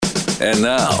And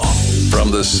now, from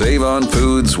the Save On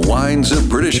Foods Wines of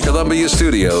British Columbia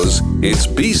studios, it's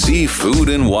BC Food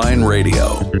and Wine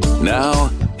Radio. Now,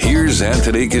 here's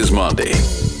Anthony Gismondi.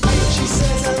 She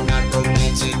says I'm not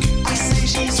romantic. I say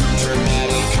she's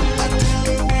dramatic.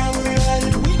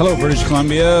 Hello, British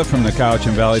Columbia, from the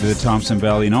Cowichan Valley to the Thompson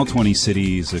Valley and all 20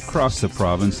 cities across the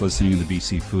province, listening to the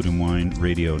BC Food and Wine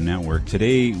Radio Network.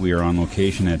 Today, we are on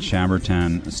location at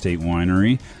Chambertin Estate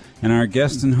Winery, and our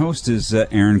guest and host is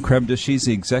Erin Krebda. She's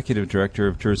the Executive Director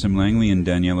of Tourism Langley, and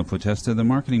Daniela Potesta, the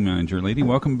Marketing Manager. Lady,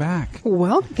 welcome back.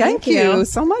 Well, thank you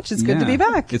so much. It's good to be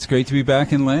back. It's great to be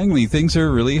back in Langley. Things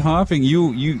are really hopping.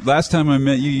 You last time I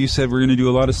met you, you said we're going to do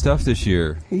a lot of stuff this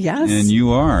year. Yes. And you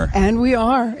are. And we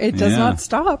are. It does not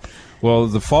stop. Well,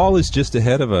 the fall is just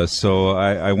ahead of us, so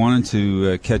I wanted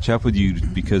to catch up with you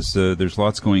because there's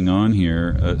lots going on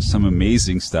here, some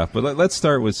amazing stuff. But let's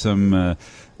start with some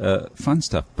fun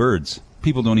stuff. Birds.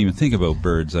 People don't even think about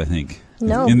birds, I think.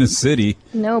 No. In the city.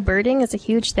 No, birding is a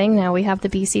huge thing now. We have the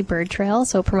BC Bird Trail,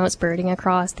 so it promotes birding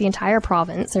across the entire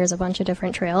province. There's a bunch of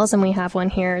different trails, and we have one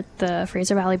here, the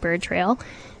Fraser Valley Bird Trail.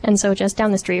 And so just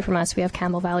down the street from us, we have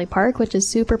Campbell Valley Park, which is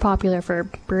super popular for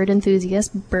bird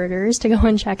enthusiasts, birders, to go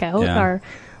and check out our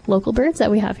local birds that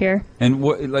we have here. And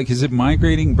is it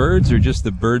migrating birds or just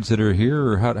the birds that are here,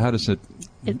 or how does it?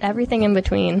 Everything in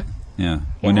between. Yeah,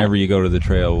 whenever you go to the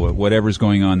trail, whatever's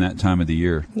going on that time of the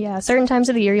year. Yeah, certain times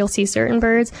of the year you'll see certain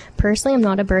birds. Personally, I'm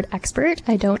not a bird expert.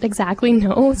 I don't exactly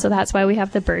know, so that's why we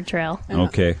have the bird trail.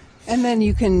 Okay. And then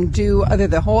you can do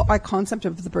the whole concept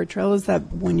of the bird trail is that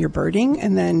when you're birding,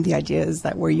 and then the idea is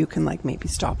that where you can maybe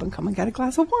stop and come and get a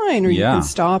glass of wine, or you can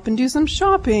stop and do some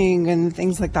shopping and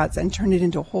things like that, and turn it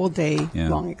into a whole day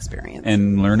long experience.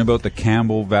 And learn about the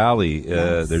Campbell Valley.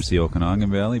 There's the Okanagan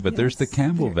Valley, but there's the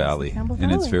Campbell Valley,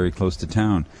 and it's very close to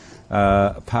town.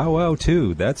 Powwow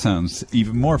too. That sounds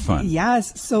even more fun.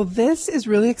 Yes. So this is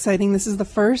really exciting. This is the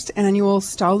first annual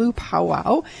Stalu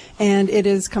Powwow, and it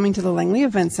is coming to the Langley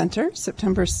Event Center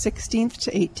September 16th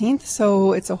to 18th.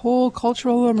 So it's a whole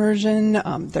cultural immersion.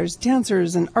 There's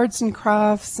dancers and arts and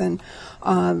crafts, and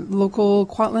local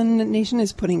Kwantlen Nation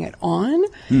is putting it on.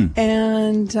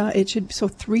 And it should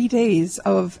 3 days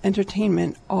of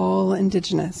entertainment, all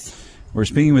Indigenous. We're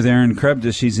speaking with Erin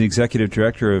Krebda. She's the Executive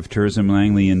Director of Tourism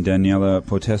Langley, and Daniela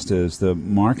Potesta is the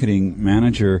Marketing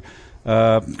Manager.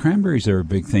 Cranberries are a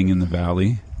big thing in the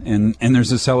Valley, and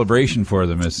there's a celebration for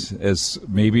them, as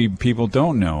maybe people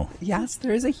don't know. Yes,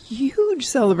 there is a huge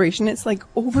celebration. It's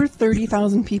over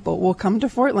 30,000 people will come to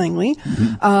Fort Langley.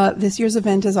 This year's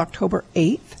event is October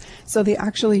 8th. So they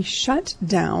actually shut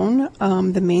down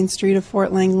the main street of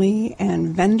Fort Langley, and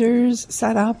vendors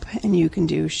set up, and you can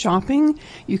do shopping.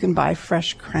 You can buy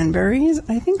fresh cranberries.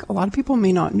 I think a lot of people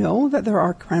may not know that there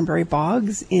are cranberry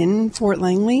bogs in Fort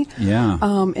Langley. Yeah.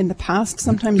 In the past,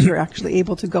 sometimes you're actually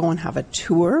able to go and have a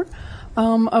tour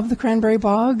of the cranberry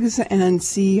bogs and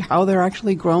see how they're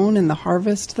actually grown and the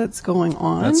harvest that's going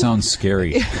on. That sounds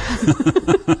scary.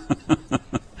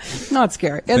 Not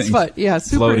scary. It's fun. Yeah,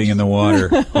 super floating in the water.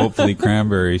 Hopefully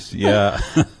cranberries. Yeah.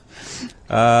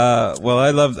 Well,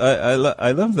 I love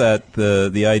that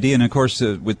the idea, and of course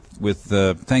with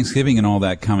Thanksgiving and all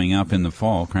that coming up in the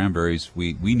fall, cranberries.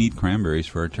 We need cranberries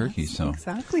for our turkey. So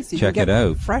exactly. So check you can it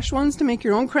out. Fresh ones to make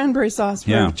your own cranberry sauce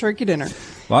for turkey dinner.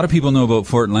 A lot of people know about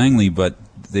Fort Langley, but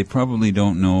they probably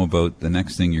don't know about the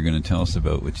next thing you're going to tell us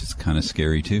about, which is kind of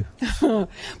scary too.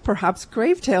 Perhaps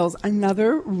Grave Tales,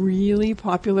 another really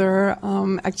popular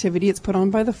activity. It's put on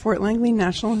by the Fort Langley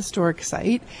National Historic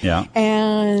Site. Yeah.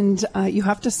 And you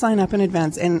have to sign up in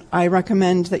advance. And I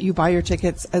recommend that you buy your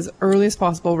tickets as early as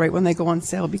possible, right when they go on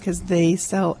sale, because they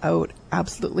sell out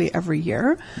absolutely every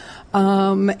year.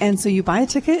 And so you buy a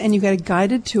ticket and you get a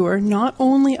guided tour, not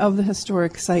only of the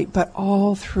historic site, but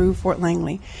all through Fort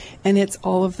Langley. And it's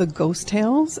all of the ghost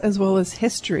tales as well as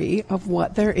history of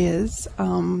what there is,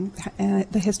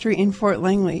 the history in Fort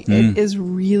Langley. It is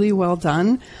really well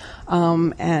done.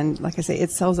 And like I say, it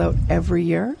sells out every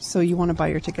year, so you want to buy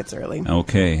your tickets early.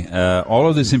 Okay. All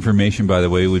of this information, by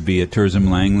the way, would be at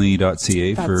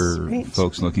tourismlangley.ca for right.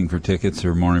 folks looking for tickets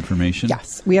or more information.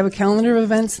 Yes. We have a calendar of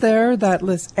events there that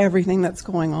lists everything that's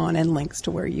going on and links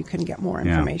to where you can get more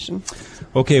information.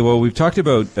 Okay. Well, we've talked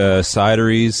about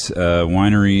cideries,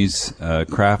 wineries,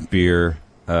 craft beer.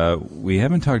 We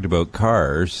haven't talked about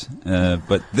cars,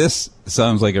 but this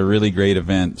sounds like a really great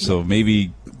event. So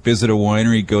maybe visit a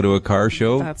winery, go to a car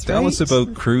show. That's Tell right. us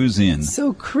about Cruise In.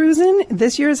 So Cruise In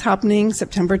this year is happening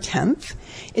September 10th.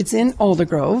 It's in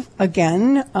Aldergrove.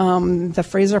 Again, the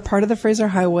Fraser, part of the Fraser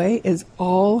Highway is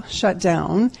all shut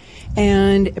down,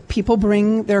 and people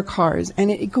bring their cars, and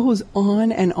it goes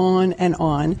on and on and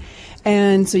on.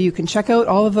 And so you can check out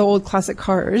all of the old classic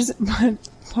cars, but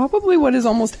probably what is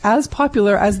almost as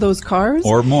popular as those cars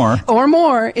Or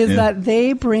more. is Yeah. that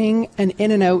they bring an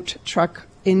In-N-Out truck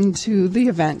into the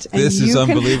event. And This is you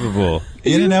can- unbelievable.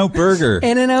 In-N-Out Burger.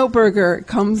 In-N-Out Burger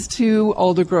comes to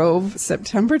Aldergrove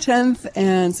September 10th,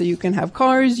 and so you can have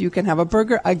cars, you can have a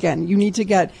burger. Again, you need to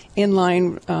get in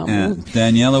line.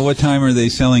 Daniela, what time are they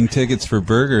selling tickets for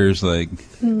burgers? Like,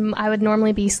 I would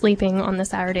normally be sleeping on the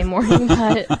Saturday morning,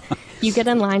 but you get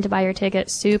in line to buy your ticket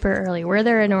super early. We're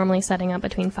there normally setting up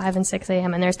between 5 and 6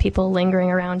 a.m., and there's people lingering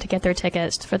around to get their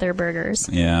tickets for their burgers.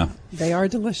 yeah. They are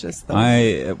delicious, though.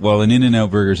 An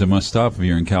In-N-Out Burger is a must-stop if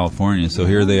you're in California. So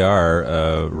here they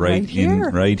are, right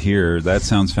here. That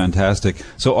sounds fantastic.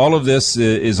 So all of this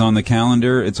is on the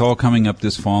calendar. It's all coming up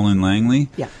this fall in Langley.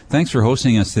 Yeah. Thanks for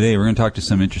hosting us today. We're going to talk to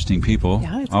some interesting people.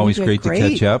 Yeah, it's Always gonna be great to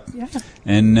catch up. Yeah.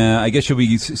 And I guess you'll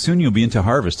be into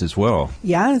harvest as well.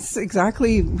 Yes,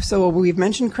 exactly. So we've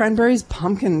mentioned cranberries.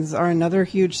 Pumpkins are another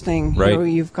huge thing. Right. You know,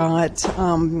 you've got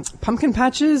pumpkin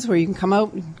patches where you can come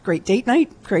out, great date night,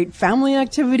 great family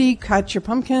activity, catch your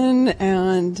pumpkin,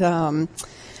 and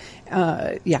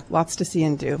lots to see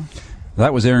and do.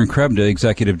 That was Aaron Krebda,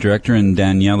 Executive Director, and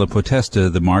Daniela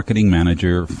Potesta, the Marketing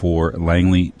Manager for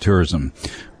Langley Tourism.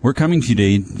 We're coming to you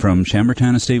today from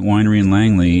Chambertin Estate Winery in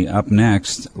Langley. Up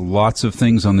next, lots of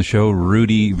things on the show.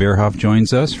 Rudy Verhoff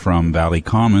joins us from Valley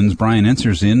Commons. Brian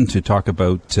Enser's in to talk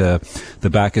about the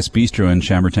Bacchus Bistro and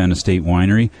Chambertin Estate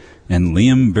Winery. And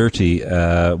Liam Bertie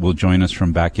will join us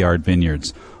from Backyard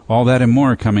Vineyards. All that and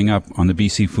more coming up on the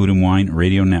BC Food and Wine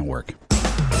Radio Network.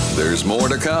 There's more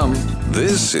to come.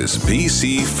 This is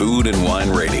BC Food and Wine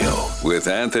Radio with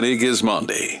Anthony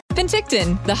Gismondi.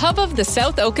 Penticton, the hub of the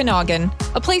South Okanagan.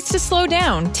 A place to slow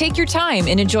down, take your time,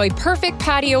 and enjoy perfect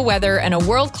patio weather and a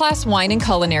world-class wine and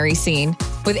culinary scene.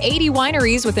 With 80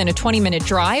 wineries within a 20-minute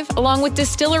drive, along with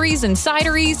distilleries and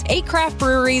cideries, 8 craft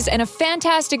breweries, and a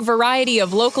fantastic variety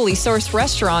of locally sourced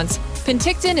restaurants,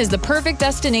 Penticton is the perfect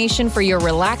destination for your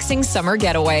relaxing summer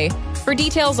getaway. For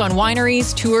details on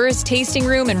wineries, tours, tasting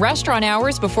room, and restaurant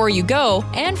hours before you go,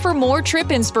 and for more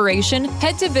trip inspiration,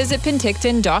 head to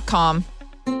visitpenticton.com.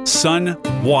 Sun,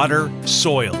 water,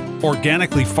 soil.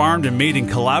 Organically farmed and made in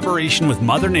collaboration with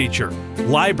Mother Nature.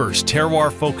 Liber's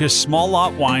terroir-focused small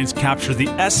lot wines capture the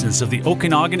essence of the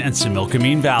Okanagan and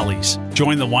Similkameen valleys.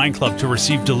 Join the wine club to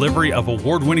receive delivery of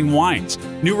award-winning wines,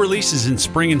 new releases in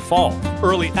spring and fall,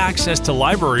 early access to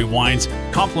library wines,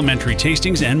 complimentary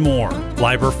tastings, and more.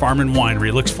 Liber Farm and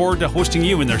Winery looks forward to hosting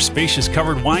you in their spacious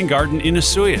covered wine garden in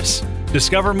Osoyoos.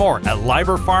 Discover more at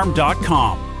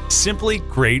liberfarm.com. Simply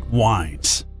great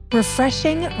wines.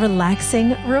 Refreshing, relaxing,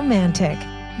 romantic.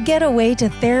 Get away to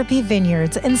Therapy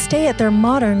Vineyards and stay at their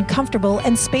modern, comfortable,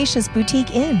 and spacious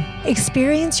boutique inn.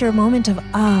 Experience your moment of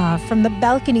from the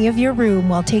balcony of your room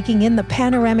while taking in the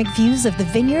panoramic views of the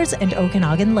vineyards and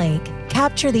Okanagan Lake.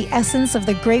 Capture the essence of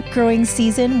the grape growing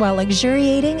season while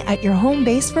luxuriating at your home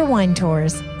base for wine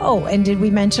tours. Oh, and did we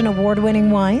mention award-winning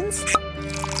wines?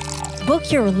 Book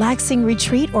your relaxing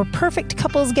retreat or perfect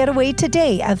couples getaway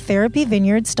today at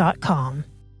therapyvineyards.com.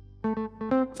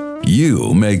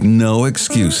 You make no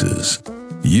excuses.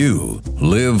 You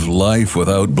live life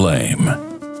without blame.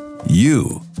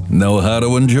 You know how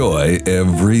to enjoy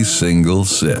every single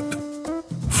sip.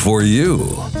 For you,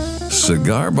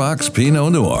 Cigar Box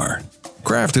Pinot Noir,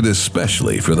 crafted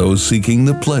especially for those seeking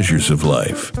the pleasures of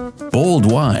life.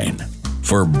 Bold wine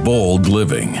for bold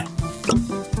living.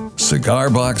 Cigar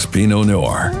Box Pinot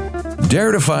Noir.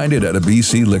 Dare to find it at a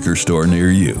BC liquor store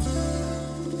near you.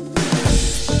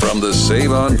 From the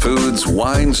Save On Foods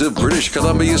Wines of British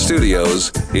Columbia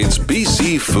studios, it's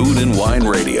BC Food and Wine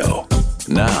Radio.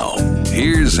 Now,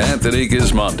 here's Anthony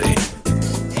Gismondi.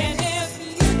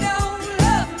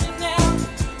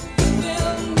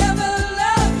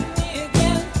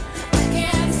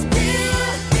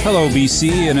 Hello,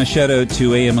 BC, and a shout out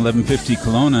to AM 1150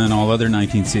 Kelowna and all other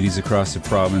 19 cities across the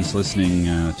province listening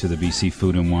to the BC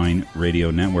Food and Wine Radio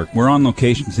Network. We're on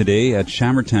location today at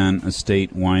Chambertin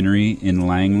Estate Winery in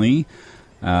Langley,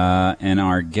 and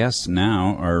our guests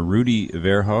now are Rudy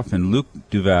Verhoff and Luc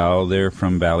Duval. They're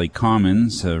from Valley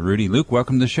Commons. Rudy, Luc,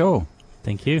 welcome to the show.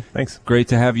 Thank you. Thanks. Great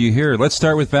to have you here. Let's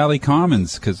start with Valley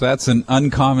Commons, because that's an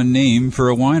uncommon name for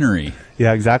a winery.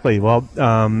 Yeah, exactly. Well,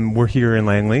 we're here in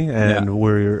Langley, and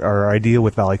our idea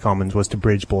with Valley Commons was to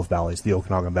bridge both valleys, the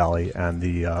Okanagan Valley and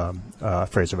the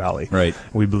Fraser Valley. Right.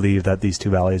 We believe that these two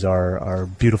valleys are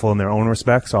beautiful in their own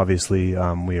respects. Obviously,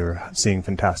 we are seeing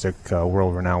fantastic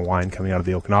world-renowned wine coming out of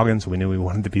the Okanagan, so we knew we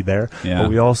wanted to be there. Yeah. But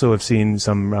we also have seen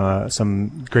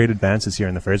some great advances here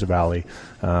in the Fraser Valley.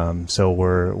 So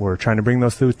we're trying to bring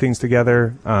those two things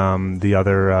together. The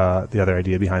other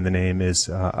idea behind the name is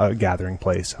a gathering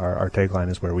place. Our tagline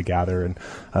is where we gather, and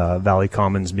Valley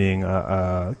Commons being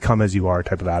a come as you are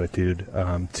type of attitude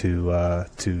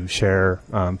to share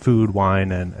food,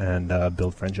 wine, and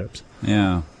build friendships.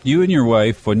 Yeah. You and your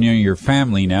wife, well, your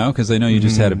family now, because I know you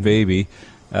just had a baby.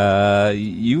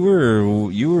 You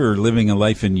were living a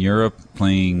life in Europe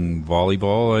playing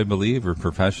volleyball, I believe, or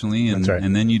professionally, and That's right.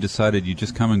 and then you decided you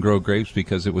just come and grow grapes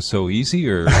because it was so easy,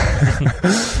 or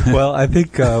Well, I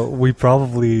think we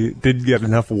probably did get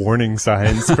enough warning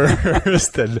signs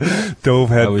first and dove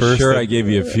head I was first. sure I gave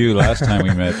you a few last time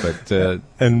we met, but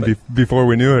Before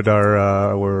we knew it,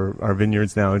 our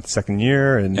vineyard's now its second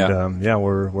year, and Yeah.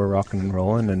 we're rocking and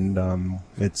rolling, and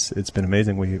it's been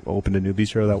amazing. We opened a new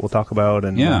bistro that we'll talk about,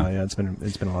 and it's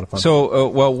been a lot of fun. So,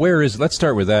 well, let's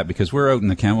start with that, because we're out in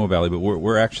the Campbell Valley, but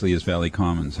where actually is Valley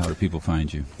Commons? How do people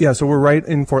find you? Yeah, so we're right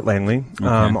in Fort Langley. Okay.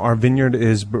 Our vineyard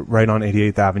is right on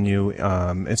 88th Avenue.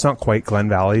 It's not quite Glen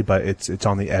Valley, but it's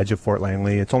on the edge of Fort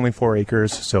Langley. It's only 4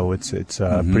 acres, so it's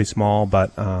pretty small.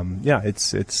 But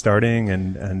it's starting,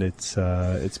 and it's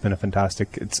been a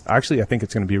fantastic. It's actually, I think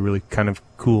it's going to be a really kind of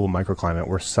cool microclimate.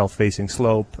 We're self-facing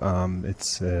slope.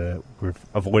 We've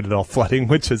avoided all flooding,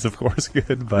 which is of course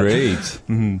good. But Great.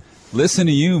 Listen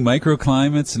to you,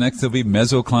 microclimates. Next there'll be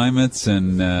mesoclimates,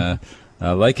 and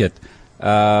I like it.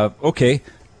 Okay,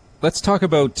 let's talk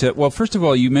about. Well, first of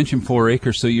all, you mentioned 4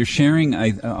 acres, so you're sharing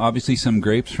obviously some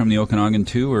grapes from the Okanagan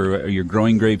too, or are you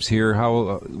growing grapes here?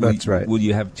 How? That's right. Will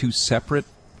you have 2 separate?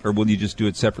 Or will you just do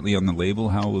it separately on the label?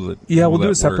 How will it? Yeah, we'll do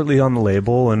that it separately work? on the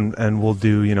label, and we'll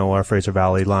do our Fraser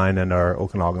Valley line and our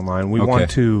Okanagan line. We want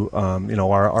to,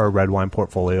 our red wine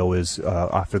portfolio is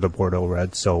after the Bordeaux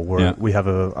red, so we have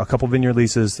a couple vineyard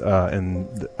leases in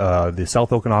the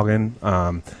South Okanagan,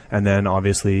 and then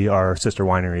obviously our sister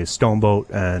winery is Stoneboat,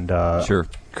 and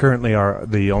currently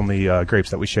the only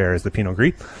grapes that we share is the Pinot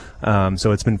Gris.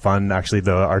 So it's been fun. Actually,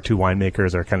 our 2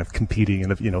 winemakers are kind of competing in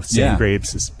the same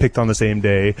grapes, it's picked on the same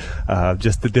day,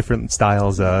 just the different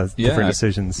styles, different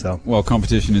decisions. So well,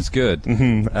 competition is good.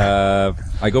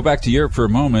 I go back to Europe for a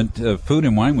moment. Food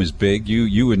and wine was big.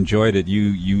 You enjoyed it.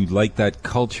 You like that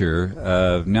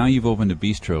culture. Now you've opened a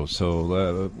bistro.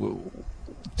 So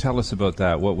tell us about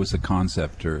that. What was the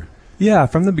concept? Yeah,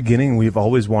 from the beginning, we've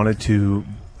always wanted to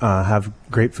have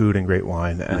great food and great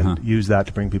wine, and use that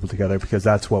to bring people together, because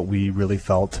that's what we really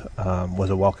felt was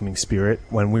a welcoming spirit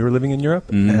when we were living in Europe.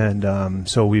 And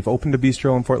so we've opened a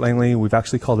bistro in Fort Langley. We've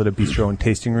actually called it a bistro and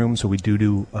tasting room, so we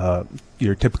do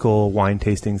your typical wine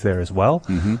tastings there as well.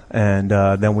 And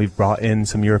then we've brought in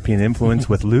some European influence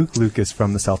with Luke. Luke is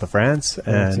from the south of France,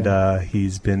 and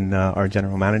he's been our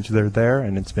general manager there,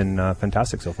 and it's been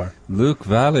fantastic so far. Luc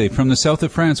Vallée from the south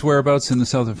of France. Whereabouts in the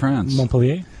south of France?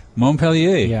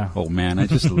 Montpellier. Yeah. Oh man, I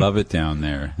just love it down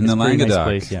there in the pretty Languedoc. nice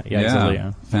place, yeah. Yeah, exactly,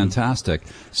 yeah. Fantastic.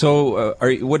 So,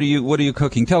 what are you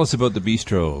cooking? Tell us about the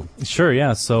bistro. Sure.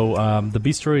 Yeah. So the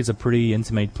bistro is a pretty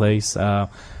intimate place. I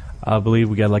believe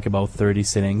we got like about 30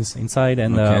 sittings inside,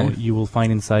 and you will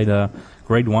find inside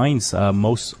great wines,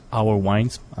 most our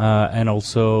wines, and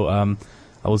also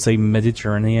I would say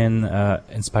Mediterranean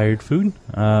inspired food.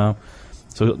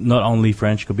 So not only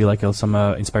French, could be like some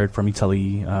inspired from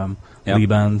Italy,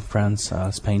 Lebanon, France,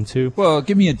 Spain too. Well,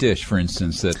 give me a dish, for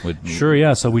instance, that would. Sure,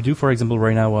 yeah. So we do, for example,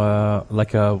 right now,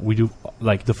 we do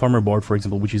like the Farmer Board, for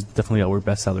example, which is definitely our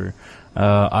best seller.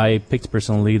 I picked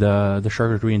personally the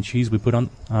charcuterie and cheese we put on.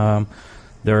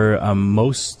 They're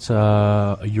most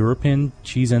European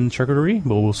cheese and charcuterie,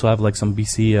 but we also have like some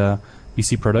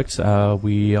BC products.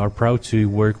 We are proud to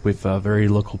work with a very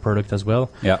local product as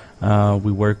well. Yeah.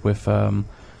 We work with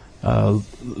a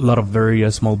lot of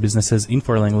very small businesses in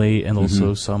Fort Langley, and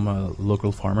also some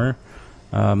local farmer.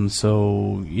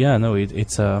 So yeah, no,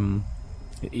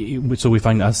 so we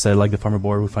find, as said, like the Farmer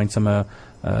Board, we find some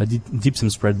deep some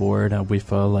spread board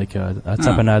with like a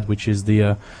tapenade, which is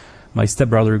the my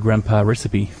stepbrother grandpa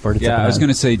recipe for the tapenade. I was going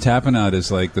to say tapenade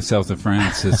is like the south of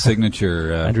France, his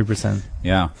signature. 100%.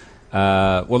 Yeah.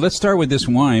 Well, let's start with this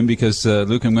wine, because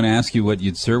Luke, I'm going to ask you what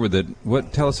you'd serve with it.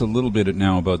 Tell us a little bit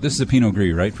now about this. Is a Pinot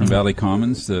Gris, right, from Valley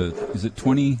Commons? Is it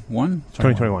 21?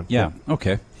 2021. Yeah.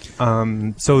 Okay.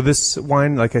 So this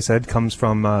wine, like I said, comes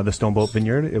from the Stoneboat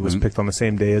Vineyard. It was picked on the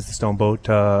same day as the Stoneboat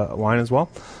wine as well.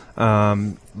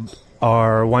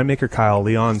 our winemaker Kyle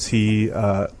Leons, he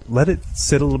let it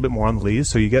sit a little bit more on the lees,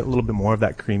 so you get a little bit more of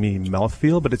that creamy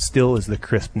mouthfeel, but it still is the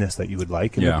crispness that you would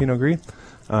like in the Pinot Gris.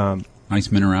 Nice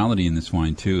minerality in this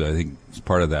wine too. I think it's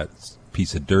part of that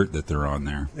piece of dirt that they're on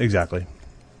there. Exactly.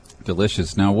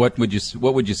 Delicious. Now, what would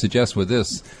you suggest with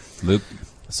this, Luke?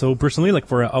 So personally, like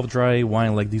for an off-dry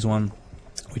wine like this one,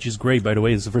 which is great, by the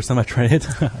way, it's the first time I tried it.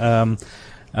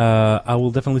 I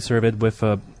will definitely serve it with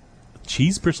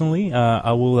cheese. Personally,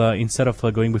 I will instead of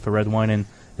going with a red wine and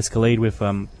escalate with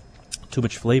too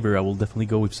much flavor, I will definitely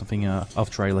go with something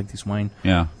off-dry like this wine.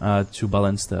 To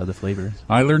balance the flavor.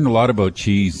 I learned a lot about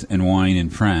cheese and wine in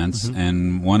France,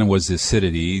 and one was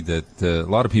acidity. That a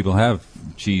lot of people have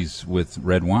cheese with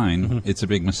red wine. It's a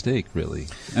big mistake, really.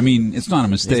 I mean, it's not a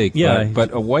mistake,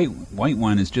 but a white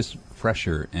wine is just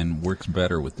fresher and works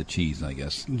better with the cheese, I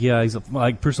guess. Yeah,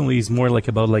 like personally, it's more like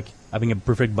about like having a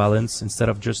perfect balance instead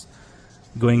of just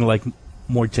going like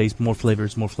more taste, more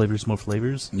flavors.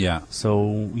 Yeah.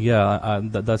 So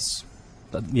that's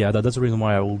the reason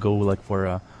why I will go like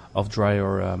for off dry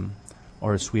or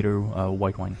a sweeter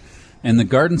white wine. And the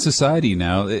Garden Society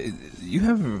now, you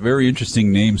have very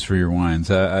interesting names for your wines.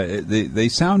 They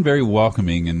sound very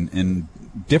welcoming and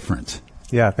different.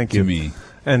 Yeah, thank you. To me.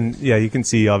 And yeah, you can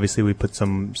see obviously we put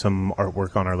some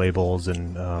artwork on our labels,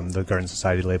 and the Garden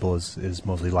Society label is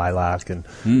mostly lilac, and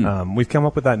we've come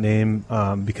up with that name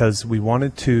because we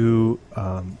wanted to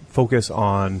focus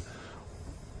on,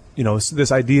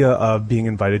 this idea of being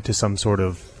invited to some sort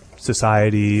of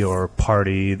society or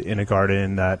party in a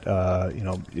garden that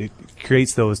it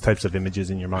creates those types of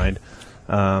images in your mind.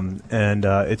 And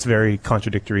it's very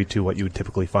contradictory to what you would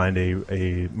typically find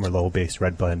a Merlot-based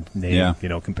red blend name,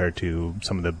 compared to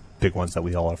some of the big ones that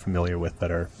we all are familiar with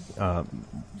that are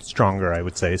stronger, I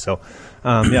would say. So,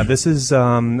 this is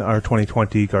our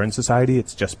 2020 Garden Society.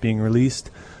 It's just being released.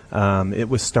 It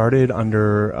was started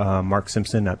under Mark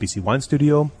Simpson at BC Wine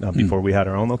Studio before we had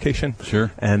our own location.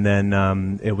 Sure. And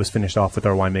then it was finished off with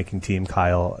our winemaking team,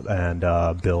 Kyle and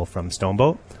Bill from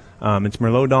Stoneboat. It's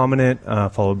Merlot dominant,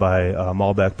 followed by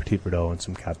Malbec, Petit Verdot, and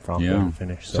some Cab Franc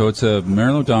finish. So it's a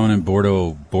Merlot dominant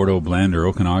Bordeaux blend, or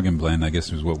Okanagan blend, I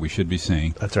guess is what we should be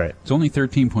saying. That's right. It's only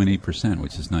 13.8%,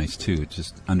 which is nice too. It's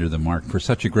just under the mark for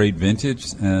such a great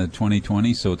vintage,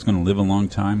 2020. So it's going to live a long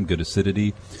time. Good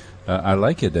acidity. I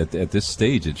like it at this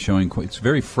stage. It's showing. It's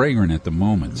very fragrant at the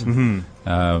moment.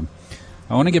 I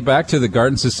want to get back to the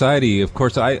Garden Society. Of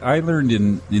course, I learned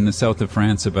in the south of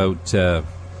France about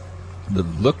the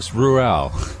Luxe Rural,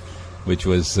 which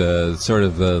was sort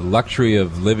of the luxury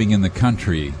of living in the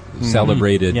country,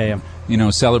 celebrated,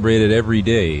 celebrated every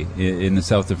day in the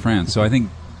south of France. So I think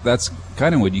that's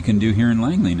kind of what you can do here in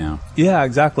Langley now. Yeah,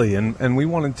 exactly. And we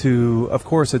wanted to, of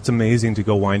course, it's amazing to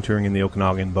go wine touring in the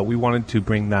Okanagan, but we wanted to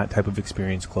bring that type of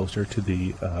experience closer to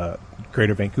the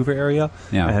greater Vancouver area.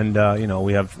 Yeah. And,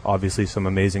 we have obviously some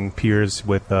amazing peers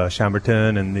with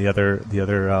Chambertin and the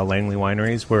other Langley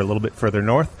wineries. We're a little bit further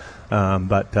north,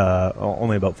 but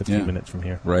only about 15 minutes from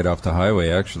here. Right off the highway,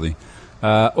 actually.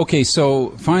 Okay,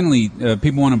 so finally,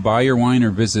 people want to buy your wine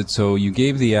or visit. So you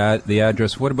gave the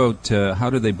address. What about how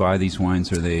do they buy these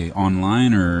wines? Are they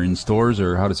online or in stores,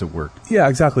 or how does it work? Yeah,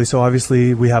 exactly. So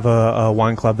obviously we have a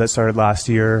wine club that started last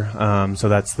year. So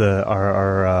that's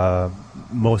our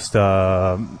most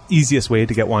easiest way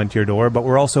to get wine to your door. But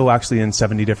we're also actually in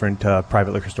 70 different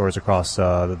private liquor stores across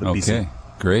the BC. Okay,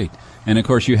 great. And of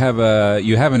course, you have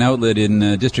an outlet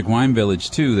in District Wine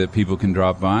Village too that people can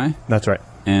drop by. That's right.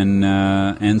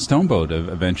 And Stoneboat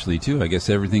eventually too. I guess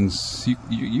everything's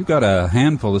you got a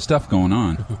handful of stuff going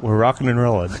on. We're rocking and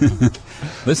rolling.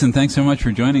 Listen, thanks so much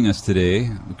for joining us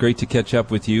today. Great to catch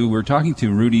up with you. We're talking to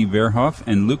Rudy Verhoff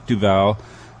and Luc Duval.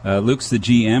 Luc's the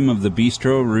GM of the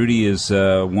Bistro. Rudy is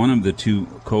one of the two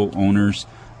co-owners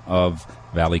of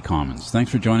Valley Commons.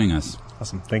 Thanks for joining us.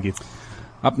 Awesome. Thank you.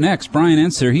 Up next, Brian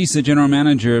Enser. He's the general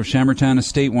manager of Chambertin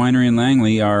Estate Winery in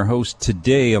Langley. Our host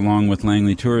today, along with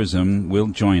Langley Tourism, will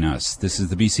join us. This is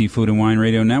the BC Food and Wine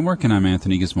Radio Network, and I'm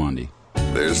Anthony Gismondi.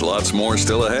 There's lots more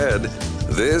still ahead.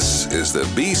 This is the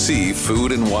BC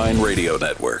Food and Wine Radio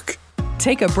Network.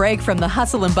 Take a break from the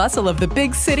hustle and bustle of the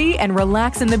big city and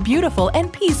relax in the beautiful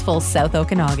and peaceful South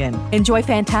Okanagan. Enjoy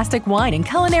fantastic wine and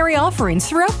culinary offerings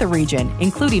throughout the region,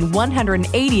 including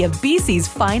 180 of BC's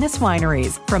finest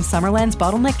wineries. From Summerland's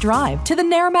Bottleneck Drive to the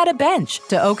Naramata Bench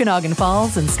to Okanagan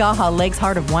Falls and Skaha Lake's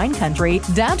Heart of Wine Country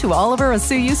down to Oliver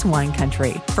Asuyus Wine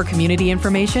Country. For community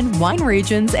information, wine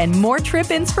regions, and more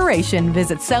trip inspiration,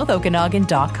 visit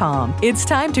SouthOkanagan.com. It's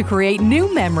time to create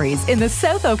new memories in the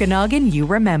South Okanagan you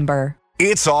remember.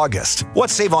 It's August,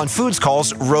 what Save On Foods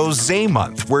calls Rosé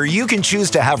Month, where you can choose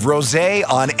to have rosé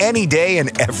on any day in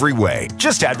every way.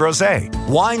 Just add rosé.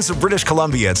 Wines of British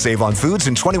Columbia at Save On Foods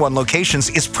in 21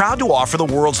 locations is proud to offer the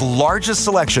world's largest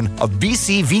selection of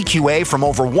BC VQA from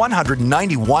over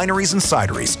 190 wineries and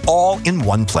cideries, all in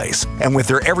one place. And with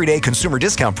their everyday consumer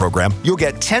discount program, you'll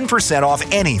get 10% off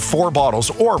any 4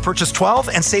 bottles or purchase 12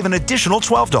 and save an additional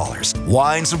 $12.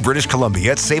 Wines of British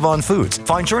Columbia at Save On Foods.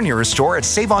 Find your nearest store at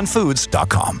saveonfoods.com.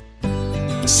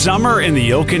 Summer in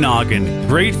the Okanagan.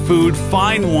 Great food,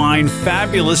 fine wine,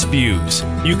 fabulous views.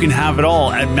 You can have it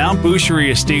all at Mount Boucherie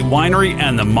Estate Winery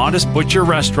and the Modest Butcher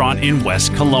Restaurant in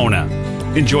West Kelowna.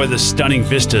 Enjoy the stunning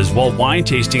vistas while wine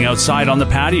tasting outside on the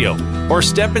patio, or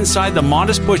step inside the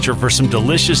Modest Butcher for some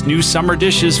delicious new summer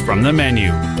dishes from the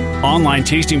menu. Online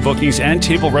tasting bookings and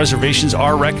table reservations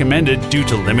are recommended due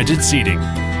to limited seating.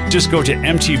 Just go to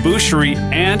MT Boucherie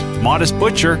and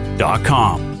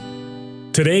modestbutcher.com.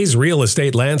 Today's real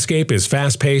estate landscape is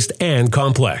fast-paced and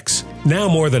complex. Now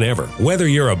more than ever, whether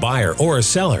you're a buyer or a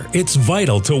seller, it's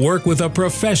vital to work with a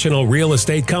professional real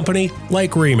estate company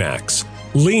like RE/MAX.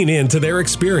 Lean into their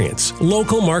experience,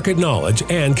 local market knowledge,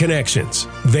 and connections.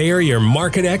 They are your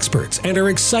market experts and are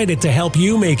excited to help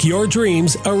you make your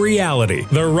dreams a reality.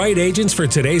 The right agents for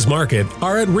today's market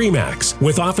are at RE/MAX,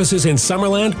 with offices in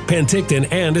Summerland, Penticton,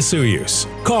 and Osoyoos.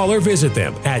 Call or visit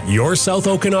them at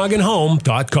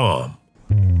yoursouthokanagaNhome.com.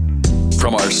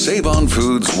 From our Save On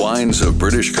Foods Wines of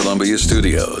British Columbia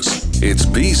studios, it's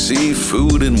BC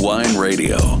Food and Wine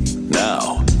Radio.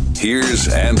 Now, here's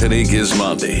Anthony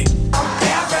Gismondi.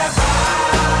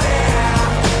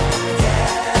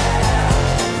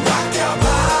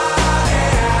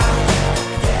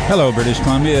 Hello, British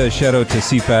Columbia. Shout out to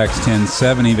CFAX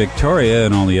 1070 Victoria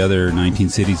and all the other 19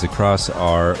 cities across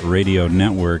our radio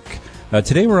network.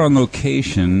 Today we're on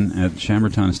location at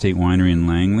Chamberton Estate Winery in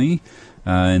Langley,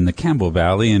 in the Campbell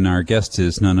Valley, and our guest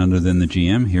is none other than the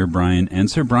GM here, Brian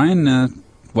Enser. Brian,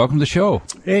 welcome to the show.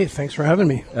 Hey, thanks for having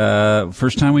me.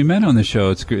 First time we met on the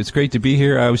show. It's great to be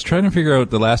here. I was trying to figure out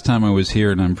the last time I was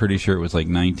here, and I'm pretty sure it was like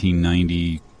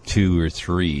 1992 or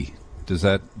 3. Does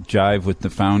that jive with the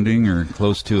founding or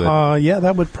close to it? Yeah,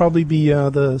 that would probably be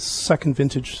the second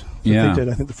vintage that they did.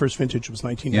 I think the first vintage was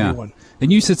 1991. Yeah. And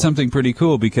you said something pretty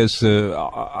cool because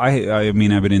I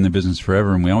mean, I've been in the business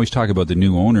forever, and we always talk about the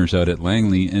new owners out at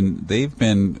Langley, and they've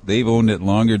owned it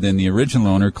longer than the original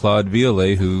owner, Claude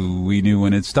Violet, who we knew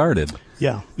when it started.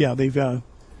 Yeah, they've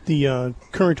the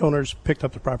current owners picked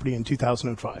up the property in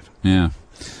 2005. Yeah.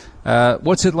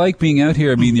 What's it like being out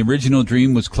here? I mean, the original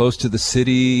dream was close to the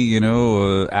city,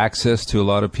 access to a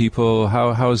lot of people.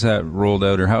 How has that rolled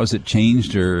out, or how has it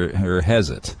changed, or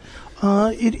has it?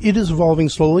 It is evolving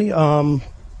slowly.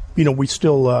 We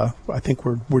still, I think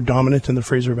we're dominant in the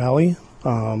Fraser Valley,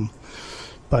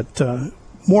 but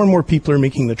more and more people are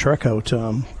making the trek out.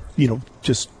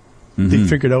 They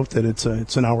figured out that it's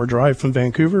an hour drive from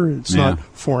Vancouver. It's not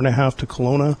 4.5 to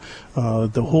Kelowna.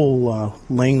 The whole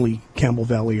Langley, Campbell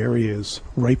Valley area is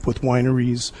ripe with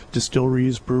wineries,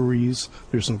 distilleries, breweries.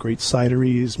 There's some great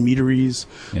cideries, meaderies.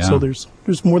 Yeah. So there's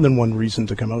more than one reason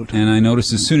to come out. And I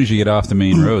noticed as soon as you get off the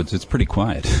main roads, it's pretty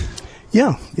quiet.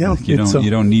 Yeah. You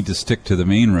don't need to stick to the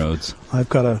main roads. I've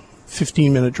got a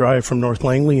 15-minute drive from North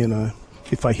Langley, and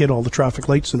if I hit all the traffic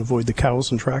lights and avoid the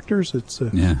cows and tractors, it's a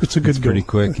good go. Pretty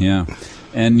quick, yeah.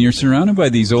 And you're surrounded by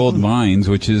these old vines,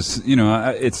 which is,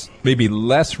 it's maybe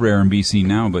less rare in BC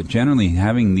now, but generally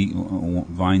having the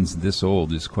vines this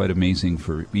old is quite amazing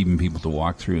for even people to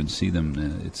walk through and see them.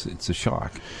 It's a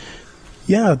shock.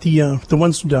 Yeah, the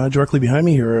ones directly behind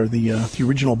me here are the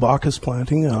original Bacchus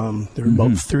planting. They're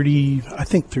about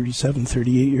 37,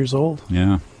 38 years old.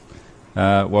 Yeah.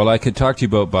 Well, I could talk to you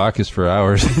about Bacchus for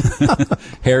hours.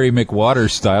 Harry McWater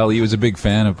style. He was a big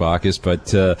fan of Bacchus,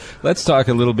 but let's talk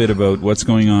a little bit about what's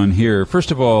going on here.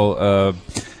 First of all,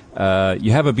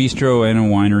 you have a bistro and a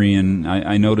winery, and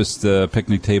I noticed the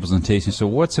picnic tables and tasting. So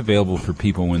what's available for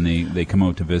people when they come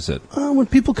out to visit? When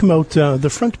people come out, the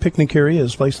front picnic area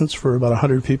is licensed for about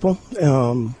 100 people.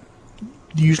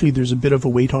 Usually there's a bit of a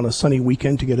wait on a sunny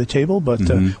weekend to get a table, but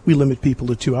we limit people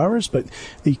to 2 hours. But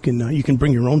you can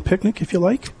bring your own picnic if you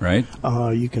like. Right.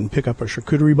 You can pick up a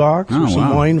charcuterie box or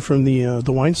some wine from the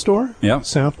wine store. Yeah.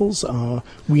 Samples.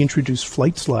 We introduced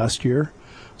flights last year,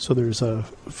 so there's 4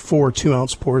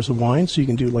 2-ounce pours of wine, so you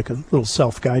can do like a little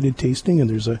self-guided tasting, and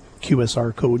there's a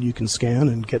QSR code you can scan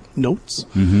and get notes.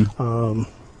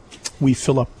 we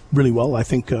fill up really well. I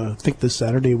think this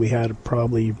Saturday we had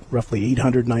probably roughly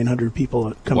 800, 900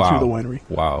 people come through the winery.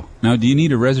 Wow. Now, do you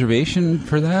need a reservation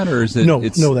for that, or is it? No,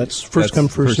 that's first come,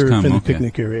 first serve in the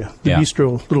picnic area. The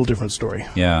bistro, little different story.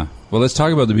 Yeah. Well, let's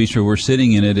talk about the bistro. We're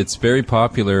sitting in it. It's very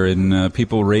popular, and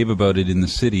people rave about it in the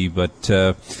city, but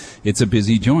it's a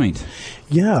busy joint.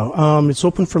 Yeah. It's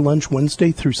open for lunch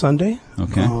Wednesday through Sunday.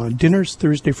 Okay. Dinner's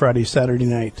Thursday, Friday, Saturday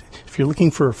night. If you're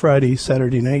looking for a Friday,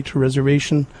 Saturday night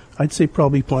reservation, I'd say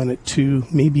probably plan it 2,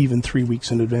 maybe even 3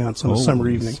 weeks in advance on a summer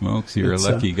evening. Smokes, you're a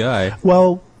lucky guy.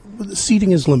 Well, the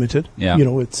seating is limited. Yeah. You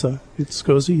know, it's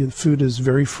cozy. The food is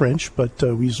very French, but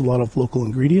we use a lot of local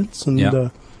ingredients,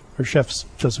 and our chef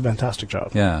does a fantastic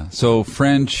job. Yeah. So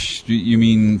French, you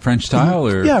mean French style,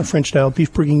 or? Yeah, French style.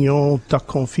 Beef bourguignon, duck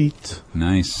confit.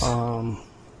 Nice.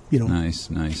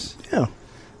 Nice. Yeah.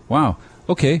 Wow.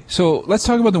 Okay, so let's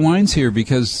talk about the wines here,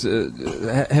 because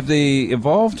have they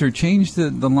evolved or changed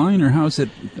the line, or how's it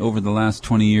over the last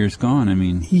 20 years gone? I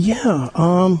mean, yeah,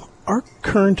 our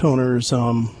current owners,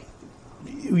 I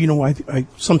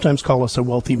sometimes call us a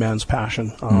wealthy man's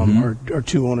passion. Our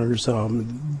two owners,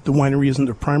 the winery isn't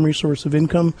their primary source of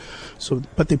income,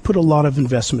 but they put a lot of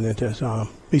investment into it.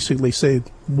 Basically, say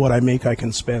what I make, I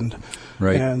can spend.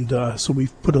 Right. And so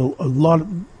we've put a lot of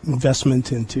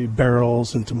investment into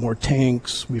barrels, into more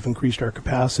tanks. We've increased our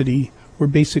capacity. We're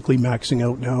basically maxing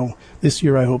out now. This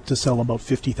year, I hope to sell about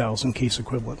 50,000 case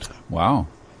equivalent. Wow.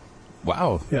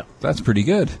 Yeah. That's pretty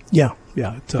good. Yeah.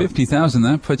 50,000,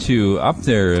 that puts you up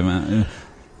there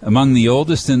among the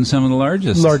oldest and some of the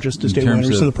largest. Largest estate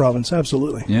wineries in the province,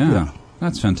 absolutely. Yeah.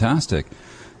 That's fantastic.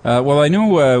 Well, I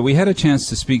know we had a chance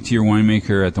to speak to your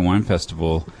winemaker at the wine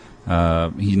festival.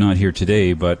 He's not here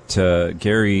today, but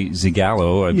Gary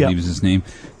Zigallo, I believe is his name.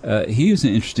 He is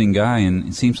an interesting guy, and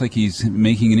it seems like he's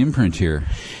making an imprint here.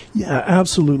 Yeah,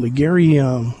 absolutely. Gary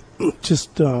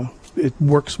it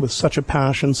works with such a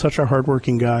passion, such a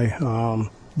hardworking guy.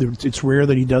 It's rare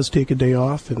that he does take a day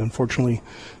off, and unfortunately,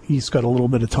 he's got a little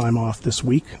bit of time off this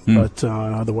week. But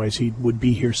otherwise, he would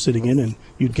be here sitting in, and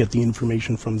you'd get the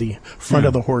information from the front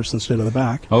of the horse instead of the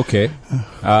back. Okay.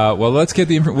 Well, let's get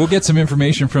we'll get some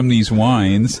information from these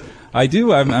wines.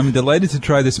 I'm delighted to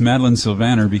try this Madeleine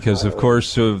Sylvaner, because, of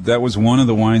course, that was one of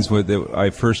the wines that I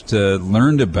first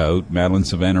learned about Madeleine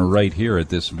Sylvaner right here at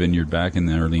this vineyard back in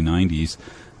the early 90s.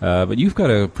 But you've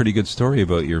got a pretty good story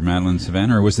about your Madeleine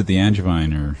Sylvaner, or was it the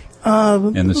Angevin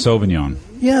and the Sauvignon?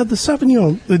 Yeah, the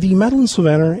Sauvignon, the Madeleine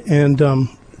Sylvaner and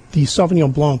the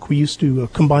Sauvignon Blanc, we used to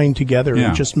combine together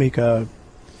and just make a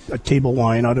table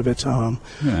wine out of it. An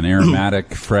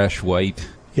aromatic, fresh, white.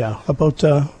 Yeah, about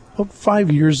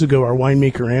 5 years ago, our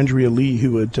winemaker, Andrea Lee,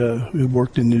 who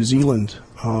worked in New Zealand,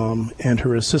 and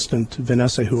her assistant,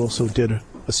 Vanessa, who also did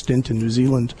a stint in New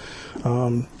Zealand,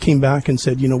 came back and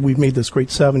said, we've made this great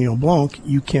Sauvignon Blanc.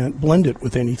 You can't blend it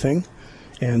with anything.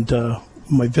 And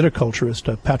my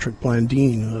viticulturist, Patrick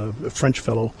Blandine, a French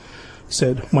fellow,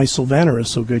 said, my Sylvaner is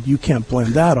so good, you can't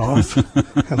blend that off.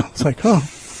 And I was like,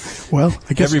 well,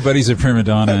 I guess everybody's a prima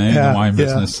donna in the wine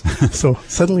business. So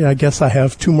suddenly I guess I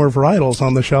have 2 more varietals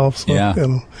on the shelf.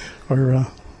 So,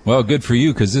 well, good for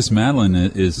you, because this Madeleine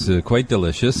is quite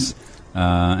delicious.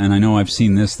 And I know I've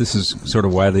seen this. This is sort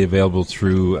of widely available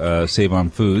through Save On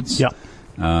Foods. Yeah.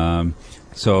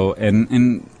 So,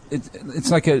 and it's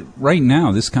like right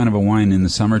now, this kind of a wine in the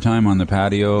summertime on the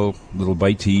patio, little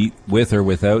bite to eat with or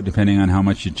without, depending on how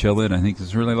much you chill it. I think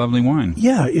it's a really lovely wine.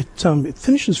 Yeah, it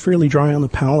finishes fairly dry on the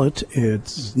palate.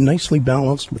 It's nicely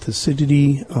balanced with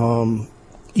acidity,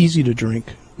 easy to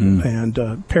drink,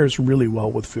 and pairs really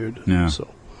well with food. Yeah. So.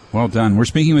 Well done. We're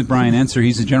speaking with Brian Enser.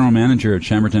 He's the general manager at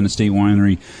Chambertin Estate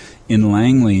Winery in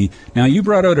Langley. Now, you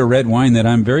brought out a red wine that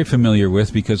I'm very familiar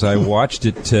with, because I watched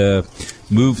it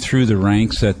move through the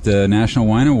ranks at the National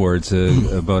Wine Awards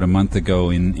about a month ago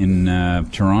in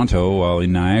Toronto, while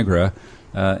in Niagara.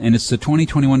 And it's the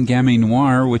 2021 Gamay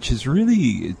Noir, which is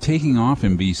really taking off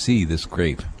in BC, this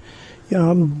grape.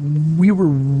 Yeah, we were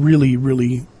really,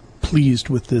 really pleased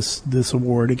with this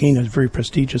award. Again, a very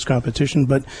prestigious competition,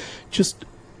 but just...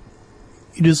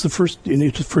 It is the first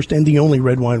and the only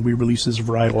red wine we release as a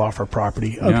varietal off our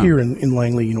property. Up here in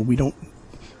Langley, we don't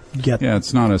get... Yeah,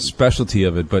 it's not a specialty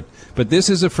of it, but this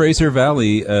is a Fraser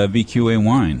Valley VQA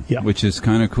wine, which is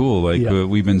kind of cool.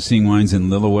 We've been seeing wines in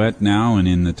Lillooet now and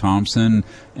in the Thompson,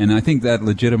 and I think that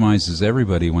legitimizes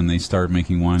everybody when they start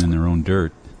making wine in their own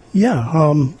dirt.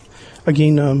 Yeah.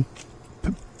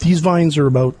 These vines are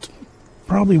about,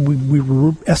 probably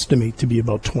we estimate to be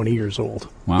about 20 years old.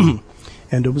 Wow.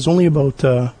 And it was only about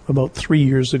 3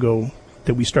 years ago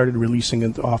that we started releasing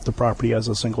it off the property as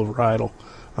a single varietal.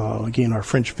 Again, our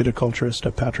French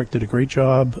viticulturist, Patrick, did a great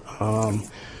job.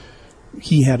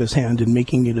 he had his hand in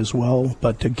making it as well.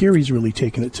 But Gary's really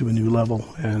taken it to a new level.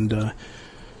 And,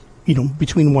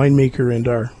 between winemaker and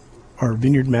our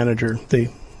vineyard manager, they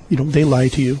lie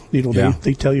to you.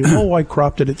 They tell you, oh, I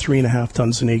cropped it at 3.5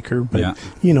 tons an acre, but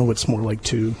it's more like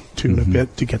two and a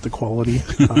bit to get the quality.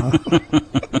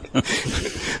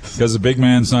 Because the big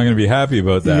man's not going to be happy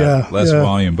about that less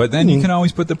volume. But then you can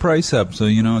always put the price up, so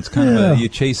it's kind of you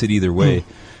chase it either way.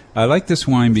 I like this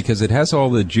wine because it has all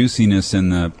the juiciness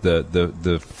and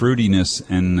the fruitiness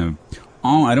and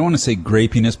I don't want to say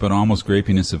grapiness, but almost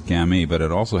grapiness of Gamay. But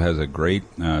it also has a great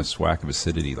swack of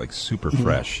acidity, like super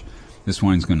fresh. This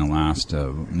wine's going to last,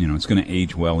 it's going to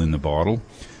age well in the bottle,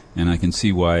 and I can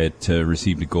see why it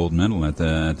received a gold medal at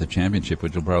the championship,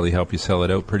 which will probably help you sell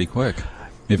it out pretty quick,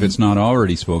 if it's not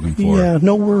already spoken for. Yeah,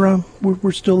 no,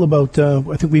 we're still about.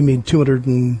 I think we made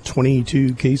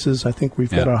 222 cases. I think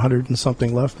we've got 100 and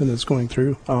something left, and it's going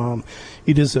through.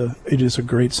 It is a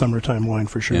great summertime wine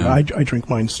for sure. Yeah. I drink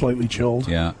mine slightly chilled.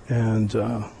 Yeah,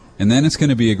 and then it's going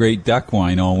to be a great duck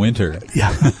wine all winter.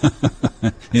 Yeah.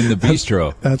 In the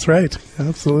bistro. That's right.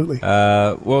 Absolutely.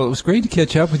 Well, it was great to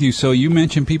catch up with you. So you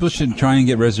mentioned people should try and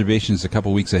get reservations a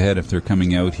couple weeks ahead if they're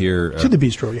coming out here. To the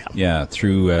bistro, yeah. Yeah,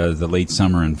 through the late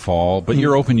summer and fall. But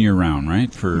you're open year-round,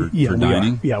 right, for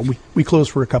dining? Yeah, we close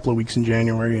for a couple of weeks in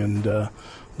January, and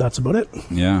that's about it.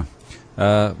 Yeah.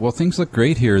 Well, things look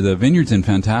great here. The vineyard's in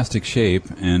fantastic shape,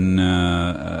 and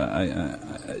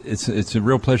it's a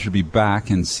real pleasure to be back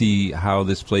and see how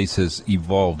this place has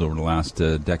evolved over the last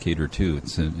decade or two.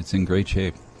 It's in great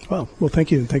shape. Well,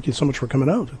 thank you. Thank you so much for coming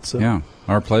out. It's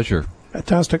our pleasure.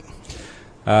 Fantastic.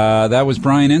 That was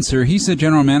Brian Inser. He's the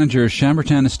general manager of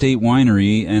Chambertin Estate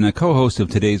Winery and a co-host of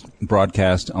today's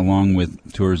broadcast along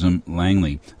with Tourism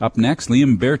Langley. Up next,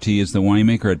 Liam Bertie is the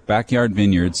winemaker at Backyard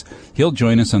Vineyards. He'll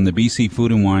join us on the BC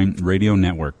Food and Wine Radio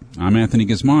Network. I'm Anthony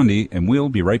Gismondi, and we'll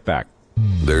be right back.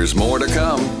 There's more to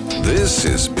come. This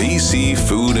is BC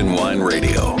Food and Wine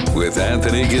Radio with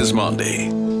Anthony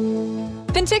Gismondi.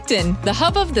 Penticton, the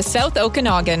hub of the South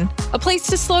Okanagan. A place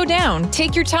to slow down,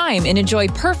 take your time, and enjoy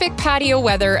perfect patio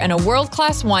weather and a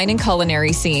world-class wine and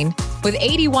culinary scene. With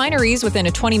 80 wineries within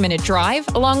a 20-minute drive,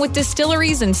 along with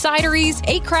distilleries and cideries,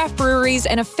 8 craft breweries,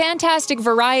 and a fantastic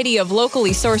variety of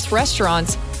locally sourced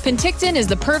restaurants, Penticton is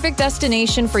the perfect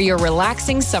destination for your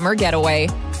relaxing summer getaway.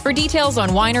 For details on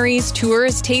wineries,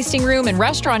 tours, tasting room, and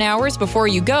restaurant hours before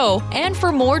you go, and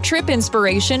for more trip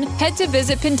inspiration, head to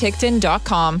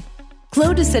visitpenticton.com.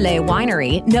 Clos du Soleil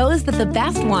Winery knows that the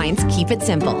best wines keep it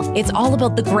simple. It's all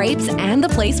about the grapes and the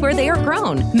place where they are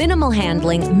grown. Minimal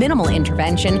handling, minimal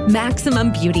intervention,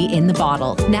 maximum beauty in the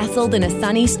bottle. Nestled in a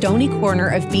sunny, stony corner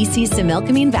of BC's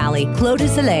Similkameen Valley, Clos du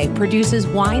Soleil produces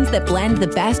wines that blend the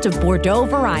best of Bordeaux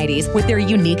varieties with their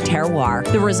unique terroir.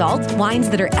 The result? Wines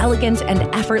that are elegant and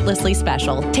effortlessly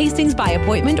special. Tastings by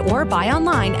appointment or buy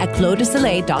online at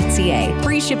closdusoleil.ca.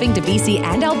 Free shipping to BC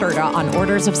and Alberta on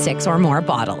orders of 6 or more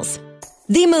bottles.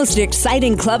 The most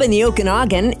exciting club in the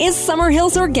Okanagan is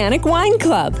Summerhills Organic Wine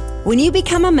Club. When you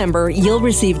become a member, you'll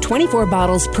receive 24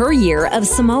 bottles per year of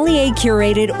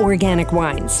sommelier-curated organic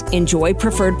wines. Enjoy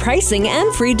preferred pricing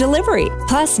and free delivery.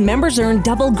 Plus, members earn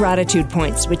double gratitude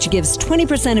points, which gives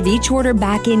 20% of each order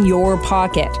back in your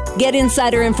pocket. Get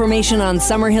insider information on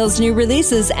Summerhill's new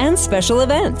releases and special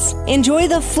events. Enjoy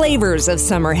the flavors of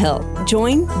Summerhill.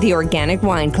 Join the Organic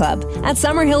Wine Club at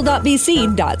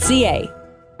summerhill.bc.ca.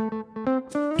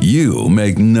 You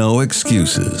make no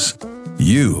excuses.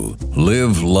 You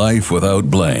live life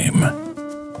without blame.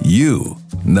 You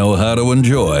know how to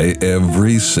enjoy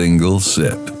every single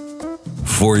sip.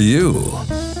 For you,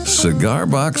 Cigar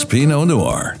Box Pinot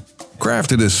Noir,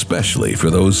 crafted especially for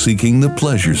those seeking the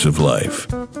pleasures of life.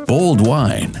 Bold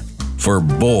wine for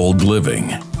bold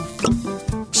living.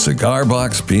 Cigar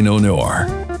Box Pinot Noir.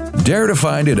 Dare to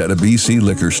find it at a BC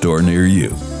liquor store near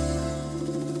you.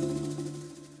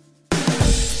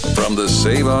 From the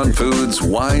Save On Foods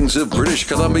Wines of British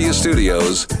Columbia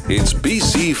studios, it's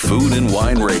BC Food and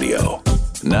Wine Radio.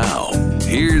 Now,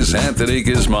 here's Anthony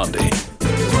Gismondi.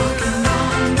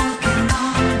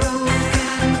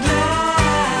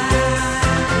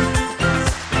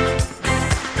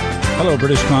 Hello,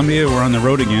 British Columbia. We're on the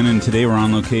road again, and today we're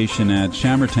on location at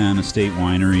Chambertin Estate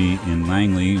Winery in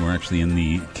Langley. We're actually in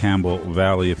the Campbell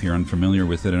Valley, if you're unfamiliar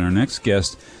with it. And our next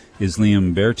guest is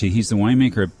Liam Bertie. He's the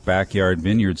winemaker at Backyard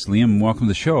Vineyards. Liam, welcome to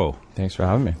the show. Thanks for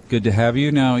having me. Good to have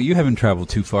you. Now, you haven't traveled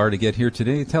too far to get here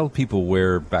today. Tell people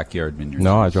where Backyard Vineyards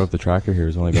No, is. I drove the tractor here.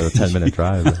 It's only about a 10-minute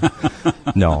drive.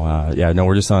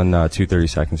 We're just on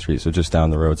 232nd Street, so just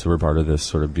down the road. So we're part of this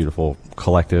sort of beautiful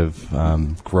collective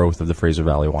growth of the Fraser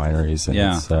Valley wineries.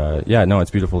 And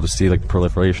it's beautiful to see like the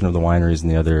proliferation of the wineries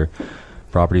and the other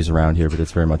properties around here, but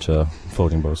it's very much a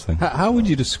floating boats thing. How would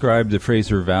you describe the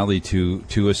Fraser Valley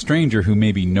to a stranger who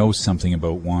maybe knows something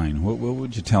about wine? What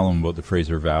would you tell them about the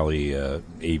Fraser Valley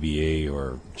AVA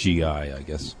or GI, I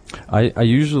guess? I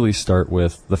usually start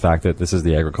with the fact that this is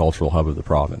the agricultural hub of the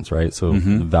province, right? So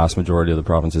the vast majority of the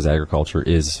province's agriculture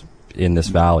is in this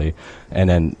valley, and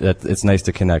then it's nice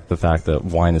to connect the fact that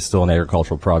wine is still an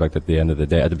agricultural product at the end of the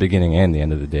day, at the beginning and the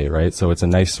end of the day, right? So it's a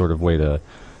nice sort of way to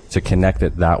connect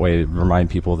it that way, remind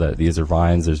people that these are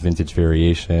vines, there's vintage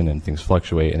variation, and things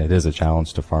fluctuate, and it is a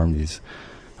challenge to farm these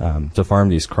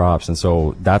crops. And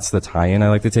so that's the tie-in I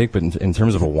like to take. But in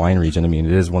terms of a wine region, I mean,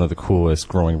 it is one of the coolest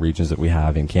growing regions that we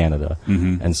have in Canada.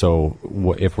 And so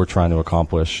if we're trying to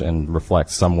accomplish and reflect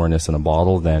somewhereness in a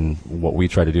bottle, then what we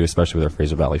try to do, especially with our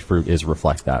Fraser Valley fruit, is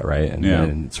reflect that, right?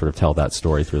 And sort of tell that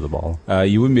story through the bottle.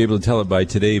 You wouldn't be able to tell it by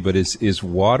today, but is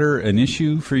water an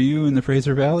issue for you in the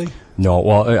Fraser Valley? No,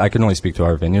 well, I can only speak to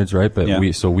our vineyards, right? But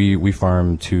we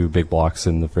farm 2 big blocks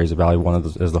in the Fraser Valley. One of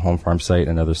those is the home farm site,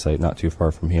 another site not too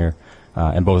far from here,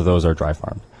 and both of those are dry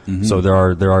farmed. So there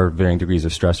are varying degrees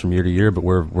of stress from year to year, but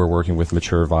we're working with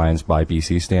mature vines by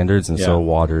BC standards, and so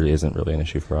water isn't really an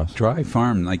issue for us. Dry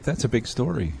farm, like that's a big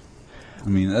story. I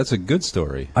mean, that's a good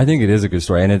story. I think it is a good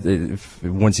story, and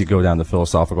once you go down the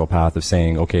philosophical path of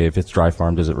saying, okay, if it's dry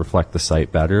farmed, does it reflect the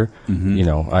site better? You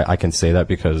know, I can say that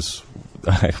because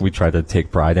we try to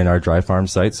take pride in our dry farm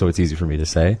sites, so it's easy for me to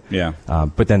say. Yeah.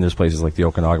 But then there's places like the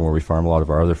Okanagan where we farm a lot of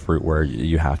our other fruit where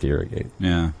you have to irrigate.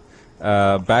 Yeah.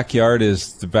 Backyard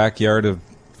is the backyard of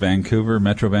Vancouver,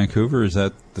 Metro Vancouver. Is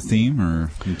that the theme, or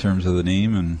in terms of the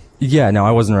name? And yeah, now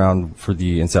I wasn't around for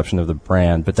the inception of the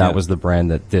brand, but that was the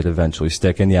brand that did eventually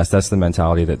stick. And yes, that's the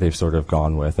mentality that they've sort of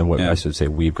gone with, and what I should say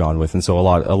we've gone with. And so a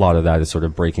lot of that is sort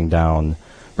of breaking down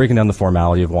the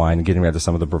formality of wine and getting rid of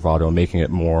some of the bravado and making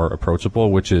it more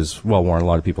approachable, which is well-worn. A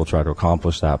lot of people try to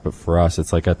accomplish that, but for us,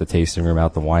 it's like at the tasting room,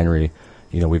 at the winery,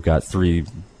 you know, we've got 3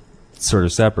 sort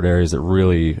of separate areas that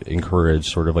really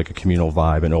encourage sort of like a communal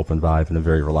vibe, an open vibe, and a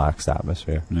very relaxed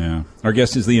atmosphere. Yeah. Our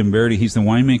guest is Liam Verity. He's the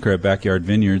winemaker at Backyard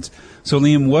Vineyards. So,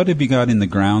 Liam, what have you got in the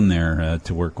ground there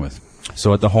to work with?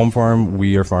 So at the home farm,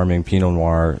 we are farming Pinot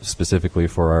Noir specifically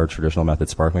for our traditional method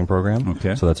sparkling program.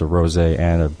 Okay. So that's a Rosé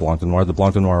and a Blanc de Noir. The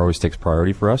Blanc de Noir always takes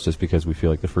priority for us just because we feel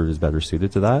like the fruit is better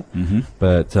suited to that.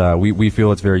 But we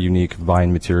feel it's very unique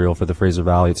vine material for the Fraser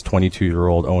Valley. It's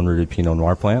 22-year-old own-rooted Pinot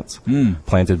Noir plants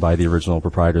planted by the original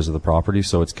proprietors of the property.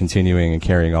 So it's continuing and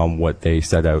carrying on what they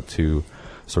set out to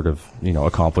sort of, you know,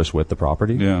 accomplish with the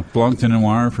property. Yeah. Blanc de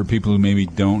Noir, for people who maybe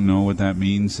don't know what that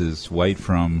means, is white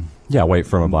from... Yeah, white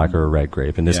from a black or a red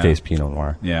grape. In this case, Pinot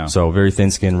Noir. Yeah. So very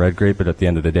thin-skinned red grape, but at the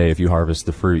end of the day, if you harvest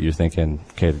the fruit, you're thinking,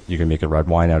 okay, you can make a red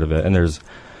wine out of it. And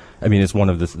it's one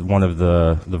of the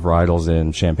varietals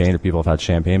in Champagne. If people have had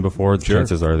Champagne before, the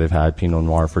chances are they've had Pinot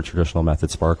Noir for traditional method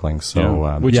sparkling.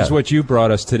 So, which is what you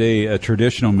brought us today, a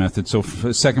traditional method. So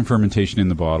second fermentation in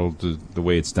the bottle, the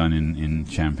way it's done in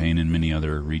Champagne and many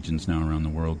other regions now around the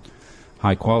world.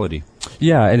 High quality.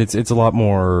 Yeah, and it's a lot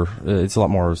more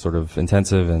sort of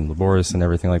intensive and laborious and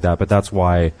everything like that. But that's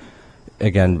why,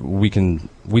 again, we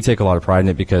take a lot of pride in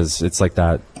it, because it's like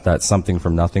that something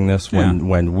from nothingness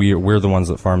when we're the ones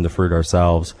that farm the fruit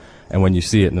ourselves, and when you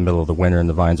see it in the middle of the winter and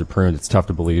the vines are pruned, it's tough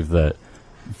to believe that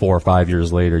 4 or 5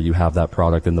 years later you have that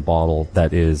product in the bottle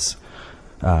that is.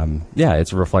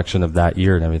 It's a reflection of that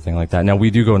year and everything like that. Now we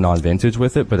do go non-vintage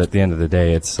with it, but at the end of the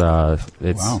day, it's 4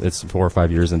 or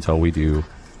 5 years until we do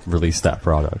release that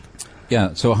product.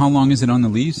 Yeah. So how long is it on the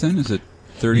leaves then? Is it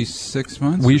 36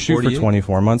 months? We shoot for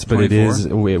 24 months, but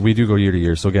 24? We do go year to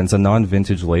year. So again, it's a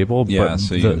non-vintage label, but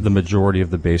the majority of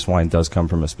the base wine does come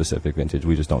from a specific vintage.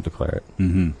 We just don't declare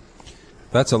it.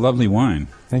 That's a lovely wine.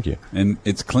 Thank you. And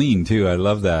it's clean too. I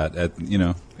love that.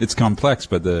 It's complex,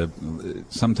 but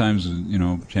sometimes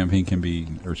Champagne can be,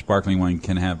 or sparkling wine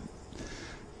can have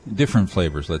different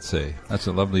flavors. Let's say that's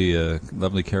a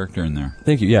lovely character in there.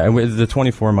 Thank you. Yeah, and the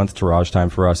 24-month tirage time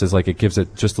for us is like it gives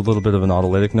it just a little bit of an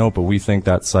autolytic note, but we think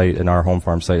that site and our home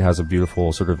farm site has a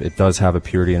beautiful sort of. It does have a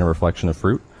purity and a reflection of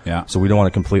fruit. Yeah. So we don't want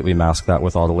to completely mask that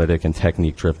with autolytic and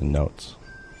technique-driven notes.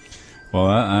 Well,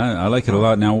 I like it a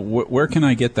lot. Now, where can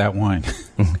I get that wine?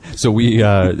 So we,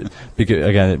 because,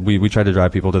 again, we try to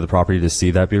drive people to the property to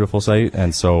see that beautiful site,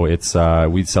 and so it's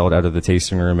we sell it out of the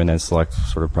tasting room and then select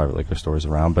sort of private liquor stores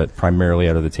around, but primarily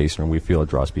out of the tasting room. We feel it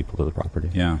draws people to the property.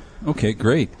 Yeah. Okay.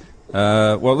 Great.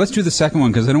 Well, let's do the second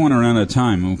one because I don't want to run out of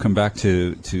time. We'll come back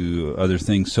to other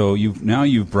things. So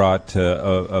you've brought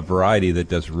a variety that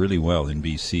does really well in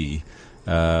BC.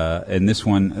 And this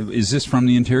one, is this from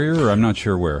the interior, or I'm not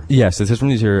sure where? Yes, this is from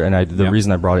the interior, and the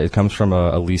reason I brought it comes from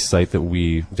a lease site that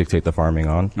we dictate the farming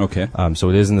on. Okay. So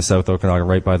it is in the South Okanagan,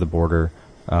 right by the border.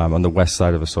 on the west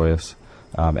side of Osoyoos.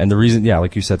 And the reason,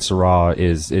 like you said, Syrah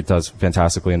it does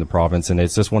fantastically in the province, and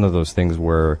it's just one of those things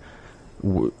where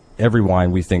every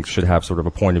wine we think should have sort of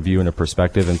a point of view and a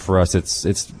perspective, and for us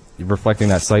it's reflecting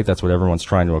that site. That's what everyone's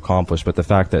trying to accomplish. But the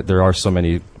fact that there are so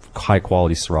many high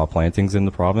quality Syrah plantings in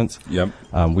the province,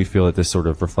 we feel that this sort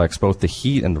of reflects both the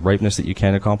heat and the ripeness that you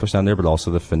can accomplish down there, but also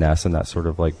the finesse and that sort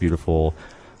of like beautiful,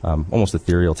 almost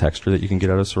ethereal texture that you can get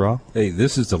out of Syrah. Hey,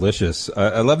 this is delicious.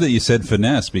 I love that you said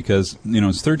finesse, because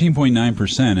it's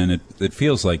 13.9%, and it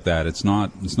feels like that. It's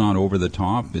not over the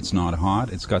top. It's not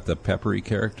hot. It's got the peppery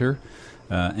character,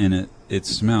 and it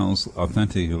smells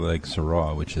authentically like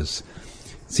Syrah, which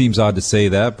seems odd to say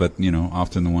that, but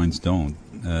often the wines don't.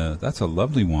 That's a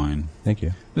lovely wine. Thank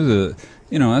you.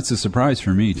 That's a surprise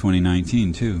for me.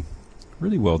 2019 too.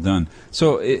 Really well done.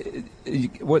 So,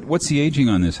 what's the aging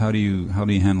on this? How do you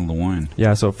handle the wine?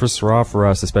 Yeah, so for Syrah, for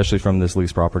us, especially from this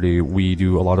lease property, we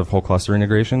do a lot of whole cluster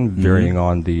integration, varying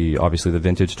on obviously the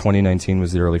vintage. 2019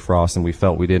 was the early frost, and we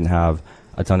felt we didn't have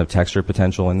a ton of texture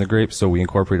potential in the grapes, so we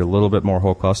incorporate a little bit more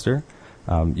whole cluster.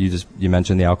 You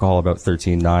mentioned the alcohol, about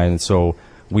 13.9, and so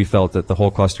we felt that the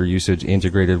whole cluster usage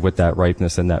integrated with that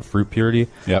ripeness and that fruit purity.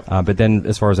 Yep. But then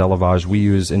as far as élevage, we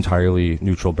use entirely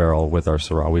neutral barrel with our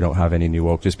Syrah. We don't have any new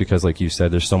oak, just because, like you said,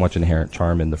 there's so much inherent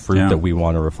charm in the fruit that we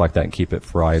want to reflect that and keep it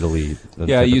varietally.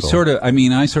 Yeah, typical.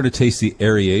 I sort of taste the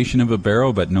aeration of a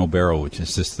barrel, but no barrel, which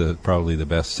is just probably the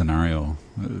best scenario.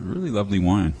 Really lovely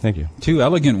wine. Thank you. 2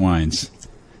 elegant wines.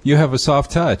 You have a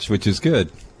soft touch, which is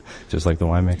good. Just like the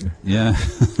winemaker. Yeah.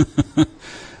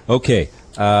 Okay.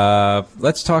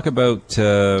 Let's talk about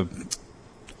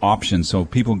options. So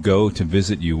people go to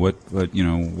visit you. What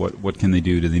can they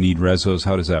do? Do they need rezos?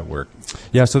 How does that work?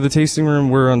 Yeah, so the tasting room,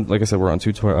 we're on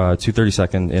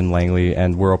 232nd in Langley,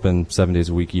 and we're open 7 days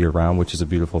a week year round, which is a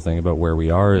beautiful thing about where we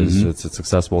are. Is it's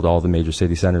accessible to all the major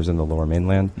city centers in the Lower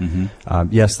Mainland.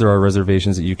 Yes, there are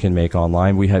reservations that you can make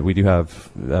online. We do have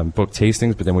booked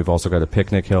tastings, but then we've also got a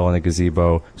picnic hill and a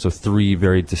gazebo, so 3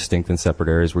 very distinct and separate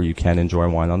areas where you can enjoy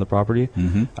wine on the property.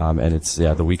 And it's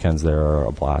the weekends there are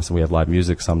a blast, and we have live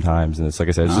music sometimes, and it's like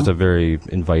I said, it's just a very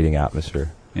inviting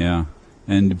atmosphere. Yeah.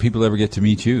 And do people ever get to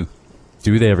meet you?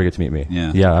 Do they ever get to meet me?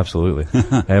 Yeah. Yeah, absolutely.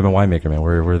 I am a winemaker, man.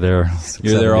 We're there.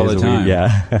 You're there all the time.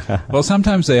 Yeah. Well,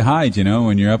 sometimes they hide,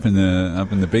 when you're up in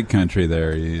the big country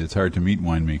there. It's hard to meet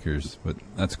winemakers, but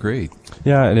that's great.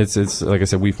 Yeah, and it's like I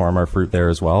said, we farm our fruit there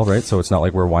as well, right? So it's not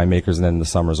like we're winemakers and then the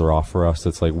summers are off for us.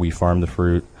 It's like we farm the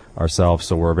fruit ourselves,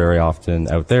 so we're very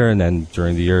often out there, and then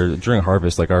during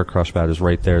harvest, like our crush pad is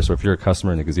right there, so if you're a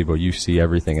customer in the gazebo, you see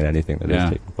everything and anything that is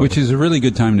taking place. Which is a really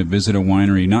good time to visit a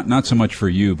winery, not so much for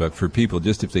you, but for people,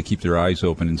 just if they keep their eyes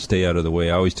open and stay out of the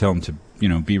way. I always tell them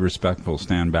to be respectful,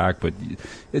 stand back, but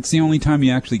it's the only time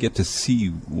you actually get to see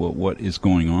what is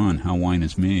going on, how wine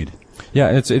is made.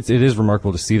 Yeah, it is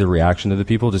remarkable to see the reaction of the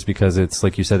people, just because it's,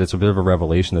 like you said, it's a bit of a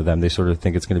revelation to them. They sort of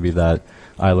think it's going to be that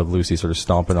I Love Lucy sort of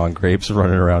stomping on grapes,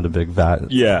 running around a big vat.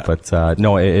 Yeah. But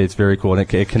no, it's very cool,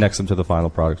 and it connects them to the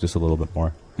final product just a little bit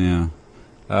more. Yeah.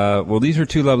 Well, these are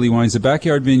 2 lovely wines. The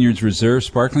Backyard Vineyards Reserve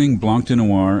Sparkling Blanc de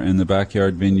Noir and the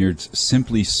Backyard Vineyards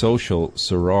Simply Social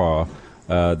Syrah,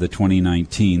 the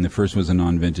 2019. The first was a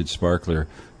non-vintage sparkler.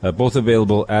 Both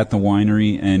available at the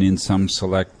winery and in some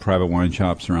select private wine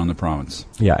shops around the province.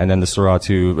 Yeah, and then the Syrah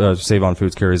too. Save On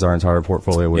Foods carries our entire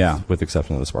portfolio with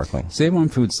exception of the sparkling. Save On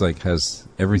Foods has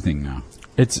everything now.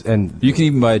 And you can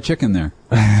even buy a chicken there.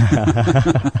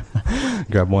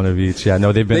 Grab one of each. Yeah,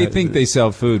 no, they think they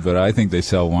sell food, but I think they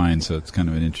sell wine, so it's kind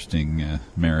of an interesting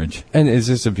marriage. And it's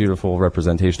just a beautiful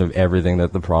representation of everything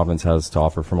that the province has to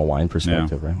offer from a wine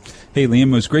perspective, right? Hey, Liam,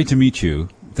 it was great to meet you.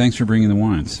 Thanks for bringing the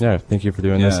wines. Yeah, thank you for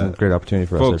doing this. It's a great opportunity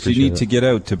for us. Folks, you need to get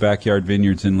out to Backyard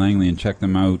Vineyards in Langley and check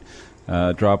them out.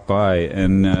 Drop by.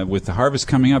 And with the harvest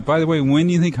coming up, by the way, when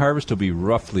do you think harvest will be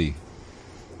roughly?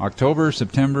 October,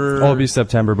 September? It'll be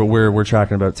September, but we're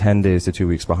tracking about 10 days to 2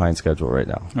 weeks behind schedule right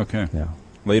now. Okay. Yeah.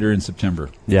 Later in September.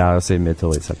 Yeah, I would say mid to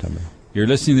late September. You're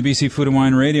listening to BC Food and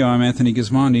Wine Radio. I'm Anthony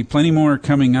Gismondi. Plenty more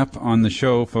coming up on the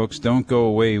show, folks. Don't go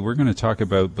away. We're going to talk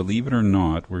about, believe it or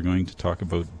not, we're going to talk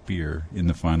about beer in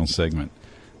the final segment.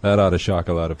 That ought to shock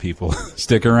a lot of people.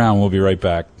 Stick around. We'll be right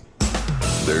back.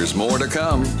 There's more to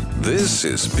come. This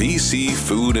is BC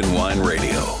Food and Wine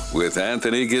Radio with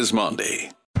Anthony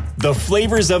Gismondi. The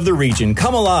flavors of the region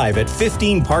come alive at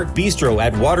 15 Park Bistro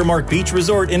at Watermark Beach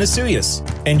Resort in Osoyoos.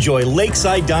 Enjoy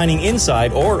lakeside dining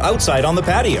inside or outside on the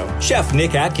patio. Chef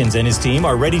Nick Atkins and his team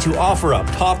are ready to offer up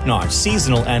top-notch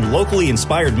seasonal and locally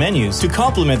inspired menus to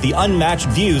complement the unmatched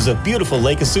views of beautiful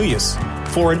Lake Osoyoos.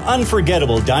 For an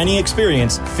unforgettable dining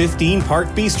experience, 15 Park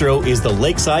Bistro is the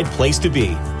lakeside place to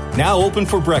be. Now open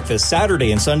for breakfast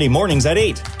Saturday and Sunday mornings at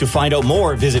 8. To find out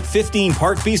more, visit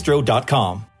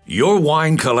 15parkbistro.com. Your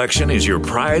wine collection is your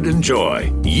pride and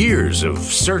joy. Years of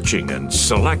searching and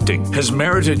selecting has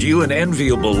merited you an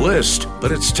enviable list,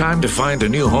 but it's time to find a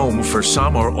new home for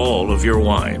some or all of your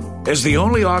wine. As the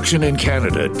only auction in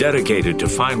Canada dedicated to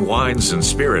fine wines and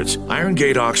spirits, Iron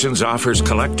Gate Auctions offers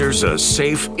collectors a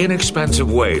safe,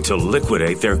 inexpensive way to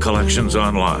liquidate their collections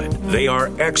online. They are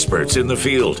experts in the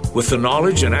field with the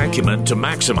knowledge and acumen to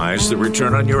maximize the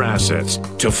return on your assets.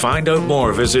 To find out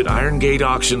more, visit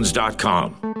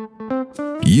irongateauctions.com.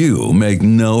 You make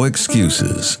no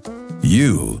excuses.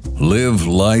 You live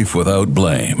life without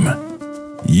blame.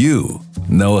 You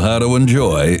know how to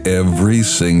enjoy every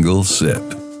single sip.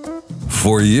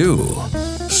 For you,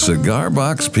 Cigar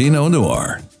Box Pinot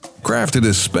Noir, crafted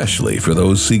especially for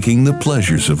those seeking the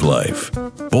pleasures of life.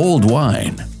 Bold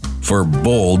wine for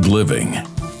bold living.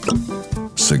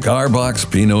 Cigar Box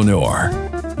Pinot Noir.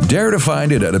 Dare to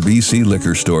find it at a BC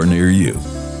liquor store near you.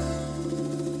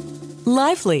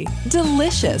 Lively,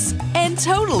 delicious, and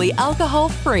totally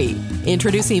alcohol-free.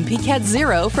 Introducing Piquette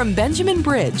Zero from Benjamin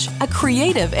Bridge, a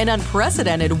creative and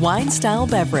unprecedented wine-style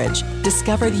beverage.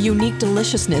 Discover the unique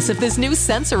deliciousness of this new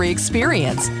sensory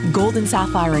experience. Golden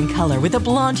sapphire in color with a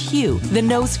blonde hue, the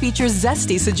nose features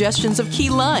zesty suggestions of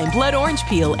key lime, blood orange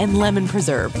peel, and lemon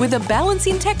preserve with a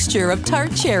balancing texture of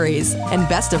tart cherries. And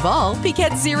best of all,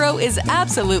 Piquette Zero is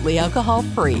absolutely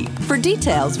alcohol-free. For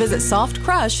details, visit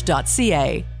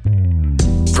softcrush.ca.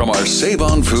 From our Save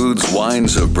On Foods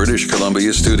Wines of British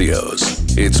Columbia studios,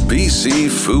 it's BC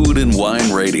Food and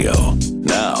Wine Radio.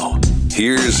 Now,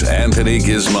 here's Anthony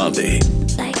Gismondi.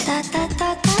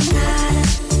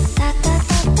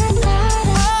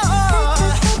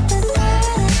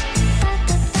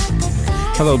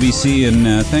 Hello, BC,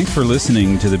 and thanks for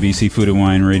listening to the BC Food and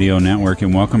Wine Radio Network,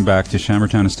 and welcome back to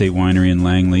Chambertown Estate Winery in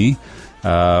Langley.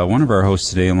 One of our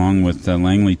hosts today, along with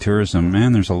Langley Tourism.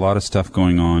 Man, there's a lot of stuff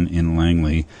going on in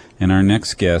Langley. And our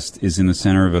next guest is in the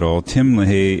center of it all. Tim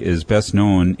LaHaye is best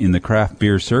known in the craft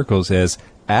beer circles as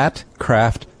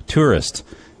 @Craft Tourist.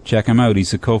 Check him out. He's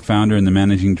the co-founder and the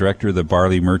managing director of the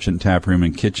Barley Merchant Tap Room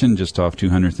and Kitchen, just off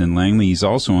 200th in Langley. He's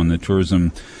also on the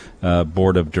tourism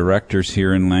board of directors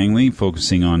here in Langley,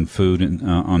 focusing on food and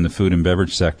on the food and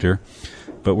beverage sector.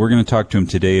 But we're going to talk to him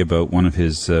today about one of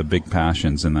his big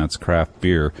passions, and that's craft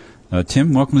beer.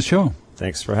 Tim, welcome to the show.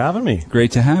 Thanks for having me.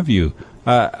 Great to have you.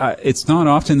 It's not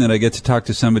often that I get to talk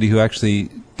to somebody who actually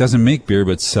doesn't make beer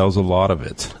but sells a lot of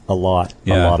it. A lot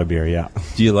of beer, yeah.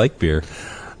 Do you like beer?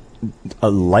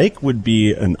 Like would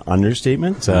be an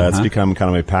understatement. It's become kind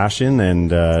of my passion,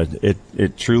 and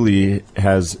it truly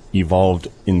has evolved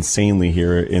insanely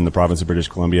here in the province of British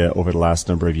Columbia over the last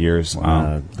number of years.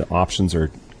 Wow. The options are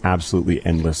absolutely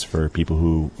endless for people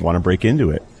who want to break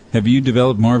into it. Have you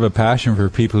developed more of a passion for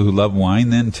people who love wine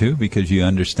then too, because you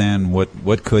understand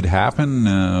what could happen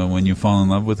when you fall in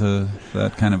love with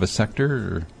that kind of a sector?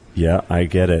 Or? Yeah, I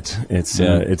get it.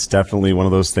 It's definitely one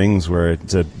of those things where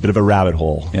it's a bit of a rabbit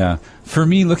hole. Yeah. For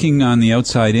me, looking on the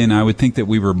outside in, I would think that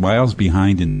we were miles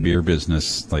behind in the beer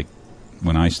business, like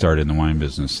when I started in the wine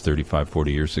business 35,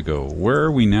 40 years ago. Where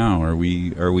are we now? Are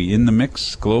we in the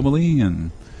mix globally?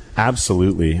 And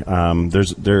absolutely.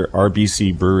 There are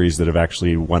BC breweries that have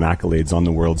actually won accolades on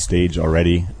the world stage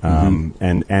already,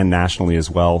 and nationally as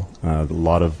well. A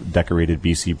lot of decorated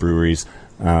BC breweries.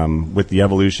 With the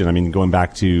evolution, I mean, going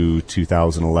back to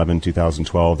 2011,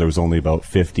 2012, there was only about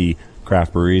 50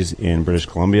 craft breweries in British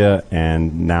Columbia,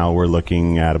 and now we're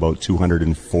looking at about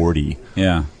 240.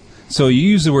 Yeah. So you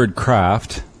use the word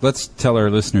craft. Let's tell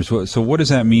our listeners, so what does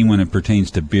that mean when it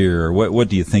pertains to beer? Or what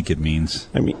do you think it means?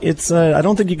 I mean, it's I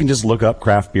don't think you can just look up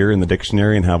craft beer in the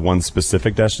dictionary and have one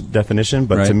specific definition,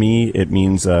 but to me, it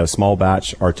means a small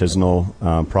batch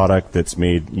artisanal product that's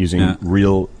made using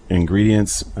real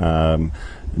ingredients,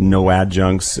 no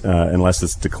adjuncts unless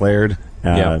it's declared,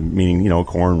 meaning,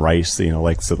 corn, rice,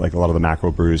 like a lot of the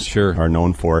macro brews are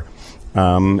known for.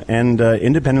 And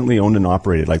independently owned and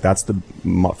operated. Like that's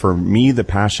for me, the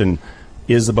passion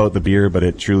is about the beer, but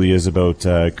it truly is about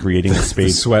creating a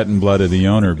space. The sweat and blood of the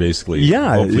owner, basically.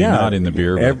 Hopefully not in the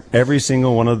beer. Every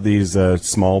single one of these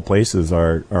small places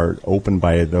are opened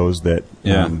by those that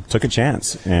took a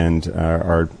chance and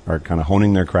are kind of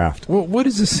honing their craft. Well, what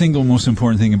is the single most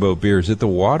important thing about beer? Is it the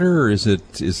water, or is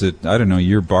it I don't know,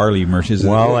 your barley merch?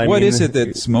 What is it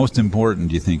that's most important,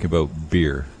 do you think, about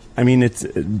beer? I mean,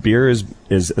 beer is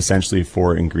essentially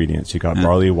 4 ingredients. You got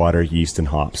barley, water, yeast, and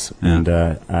hops. And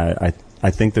I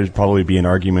think there'd probably be an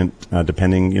argument,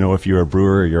 depending, if you're a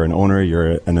brewer, or you're an owner,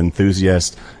 you're an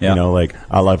enthusiast, like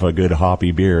I love a good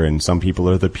hoppy beer, and some people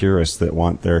are the purists that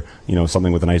want their,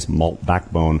 something with a nice malt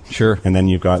backbone. Sure. And then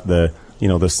you've got the, the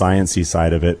sciencey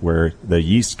side of it, where the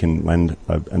yeast can lend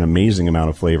an amazing amount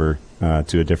of flavor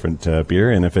to a different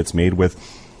beer, and if it's made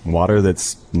with water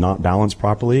that's not balanced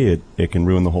properly, it can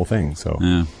ruin the whole thing. So.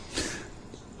 Yeah.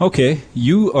 Okay,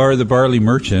 you are the Barley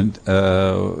Merchant.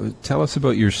 Tell us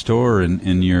about your store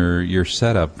and your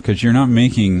setup, because you're not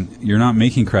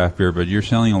making craft beer, but you're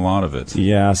selling a lot of it.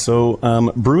 Yeah,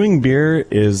 so brewing beer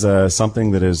is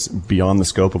something that is beyond the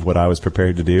scope of what I was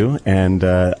prepared to do, and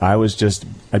I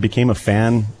became a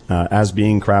fan as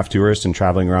being craft tourist and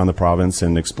traveling around the province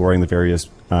and exploring the various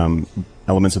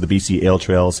elements of the BC ale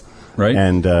trails. Right.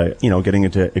 And, getting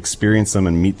to experience them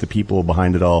and meet the people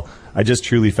behind it all. I just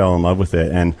truly fell in love with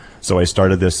it. And so I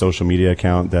started this social media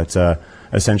account that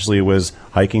essentially was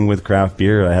hiking with craft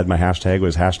beer. I had my hashtag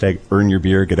was #earn your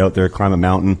beer. Get out there, climb a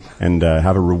mountain, and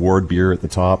have a reward beer at the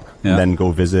top, and then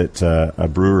go visit a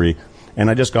brewery. And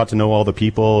I just got to know all the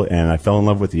people, and I fell in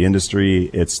love with the industry.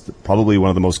 It's probably one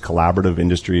of the most collaborative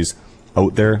industries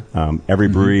out there. Every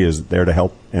brewery is there to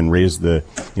help and raise the,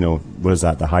 what is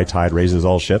that? The high tide raises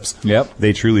all ships. Yep.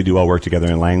 They truly do all work together.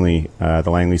 And Langley, the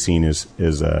Langley scene is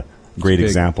a great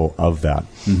example of that.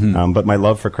 Mm-hmm. But my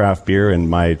love for craft beer and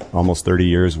my almost 30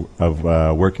 years of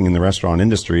working in the restaurant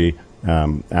industry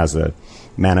as a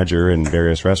manager in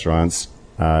various restaurants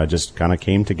just kind of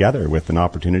came together with an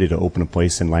opportunity to open a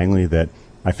place in Langley that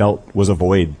I felt was a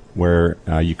void, where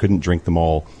you couldn't drink them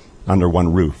all under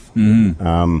one roof.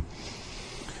 Mm-hmm.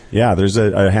 Yeah, there's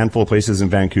a handful of places in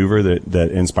Vancouver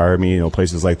that inspire me.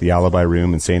 Places like the Alibi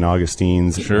Room and St.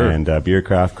 Augustine's, sure, and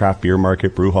Craft Beer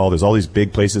Market, Brew Hall. There's all these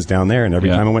big places down there, and every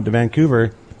time I went to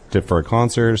Vancouver for a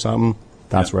concert or something,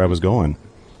 that's where I was going.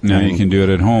 Now you can do it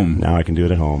at home. Now I can do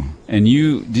it at home. And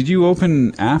did you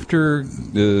open after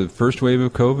the first wave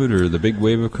of COVID or the big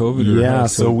wave of COVID? Yeah,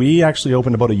 so we actually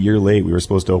opened about a year late. We were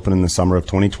supposed to open in the summer of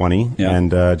 2020,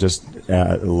 and just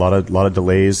a lot of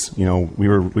delays. We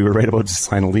were right about to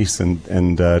sign a lease,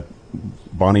 and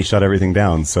Bonnie shut everything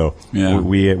down. So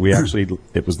we actually,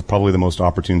 it was probably the most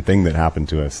opportune thing that happened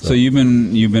to us. So you've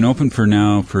been open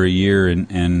for a year,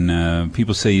 and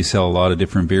people say you sell a lot of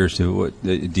different beers. So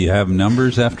do you have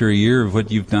numbers after a year of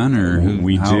what you've done, or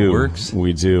how it works?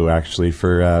 We do actually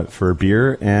for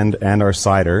beer and our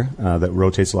cider that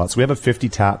rotates a lot. So we have a 50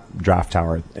 tap draft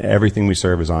tower. Everything we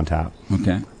serve is on tap.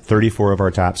 Okay. 34 of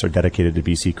our taps are dedicated to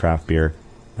BC craft beer.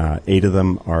 8 of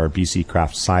them are BC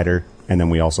craft cider. And then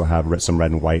we also have some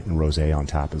red and white and rosé on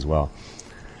tap as well.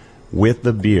 With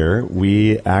the beer,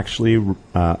 we actually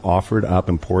offered up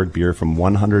and poured beer from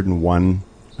 101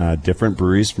 different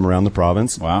breweries from around the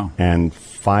province. Wow. And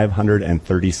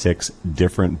 536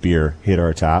 different beer hit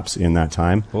our taps in that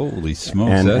time. Holy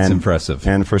smokes, that's impressive.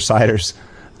 And for ciders,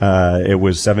 it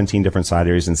was 17 different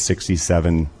ciders and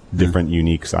 67 different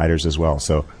unique ciders as well.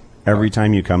 So every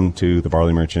time you come to the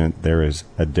Barley Merchant, there is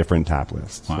a different tap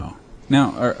list. Wow. So.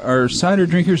 Now, are cider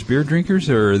drinkers beer drinkers,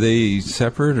 or are they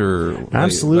separate? Or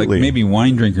absolutely, like maybe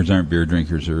wine drinkers aren't beer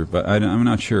drinkers, but I'm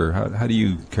not sure. How do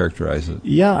you characterize it?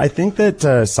 Yeah, I think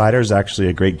that cider is actually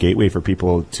a great gateway for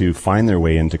people to find their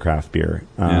way into craft beer.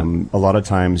 A lot of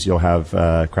times, you'll have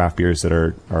craft beers that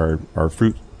are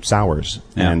fruit sours,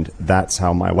 and that's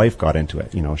how my wife got into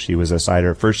it. She was a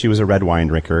cider. First, she was a red wine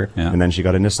drinker, and then she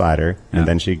got into cider, and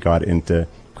then she got into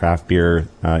craft beer,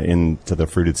 into the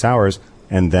fruited sours.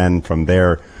 And then from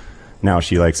there, now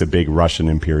she likes a big Russian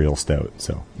Imperial Stout.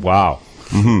 So wow,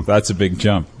 that's a big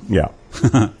jump. Yeah.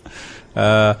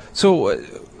 So,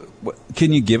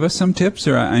 can you give us some tips?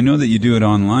 Or I know that you do it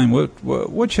online.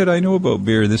 What should I know about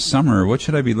beer this summer? What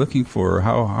should I be looking for?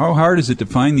 How hard is it to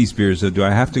find these beers? Do I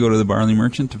have to go to the Barley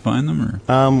Merchant to find them? Or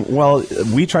well,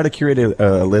 we try to curate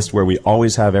a list where we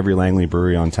always have every Langley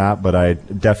brewery on tap. But I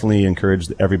definitely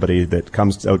encourage everybody that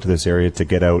comes out to this area to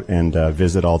get out and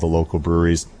visit all the local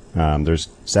breweries. There's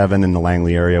 7 in the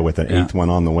Langley area with an 8th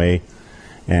one on the way.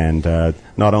 And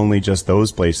not only just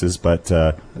those places, but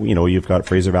you've got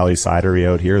Fraser Valley Cidery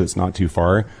out here that's not too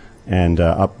far, and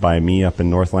up by me, up in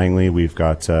North Langley, we've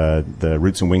got the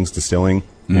Roots and Wings Distilling,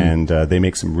 and they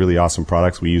make some really awesome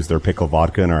products. We use their pickle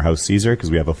vodka in our House Caesar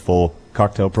because we have a full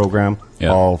cocktail program,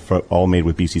 all made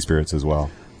with BC Spirits as well.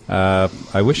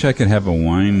 I wish I could have a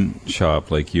wine shop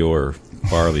like your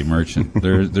Barley Merchant.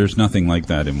 There's nothing like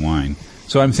that in wine.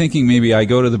 So I'm thinking maybe I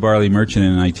go to the Barley Merchant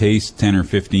and I taste 10 or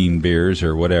 15 beers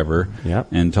or whatever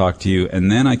and talk to you,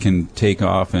 and then I can take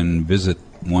off and visit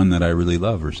one that I really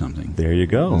love or something. There you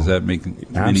go. Does that make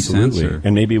any sense?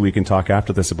 And maybe we can talk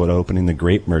after this about opening the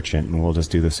Grape Merchant, and we'll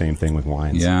just do the same thing with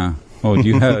wines. Yeah. Oh, do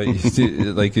you have,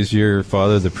 like, is your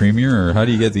father the premier, or how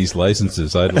do you get these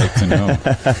licenses? I'd like to know.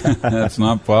 That's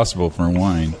not possible for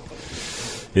wine.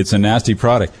 It's a nasty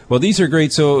product. Well, these are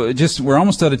great. So we're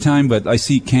almost out of time, but I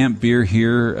see Camp Beer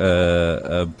here,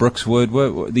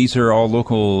 Brookswood. These are all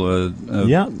local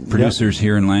producers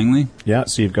here in Langley? Yeah,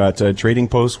 so you've got Trading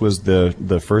Post was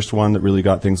the first one that really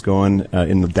got things going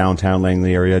in the downtown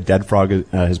Langley area. Dead Frog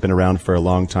has been around for a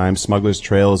long time. Smuggler's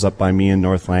Trail is up by me in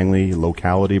North Langley.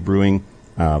 Locality Brewing,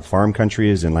 Farm Country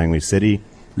is in Langley City.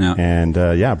 Yeah. And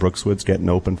Brookswood's getting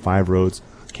open, 5 Roads.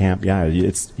 Camp,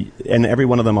 and every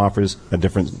one of them offers a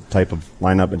different type of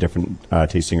lineup, a different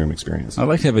tasting room experience. I'd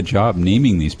like to have a job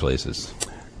naming these places.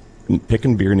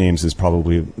 Picking beer names is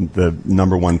probably the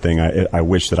number one thing I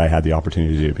wish that I had the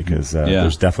opportunity to do, because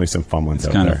there's definitely some fun ones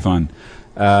out there. It's kind of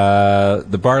fun.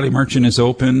 The Barley Merchant is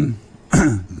open.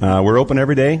 We're open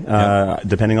every day,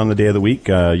 depending on the day of the week,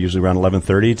 usually around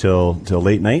 11:30 till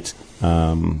late night.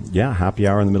 Happy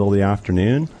hour in the middle of the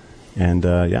afternoon. And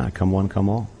come one, come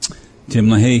all. Tim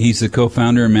LaHaye, he's the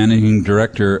co-founder and managing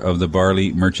director of the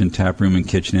Barley Merchant Tap Room and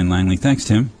Kitchen in Langley. Thanks,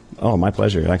 Tim. Oh, my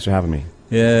pleasure. Thanks for having me.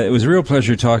 Yeah, it was a real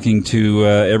pleasure talking to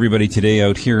everybody today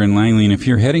out here in Langley. And if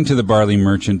you're heading to the Barley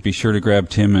Merchant, be sure to grab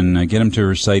Tim and get him to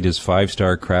recite his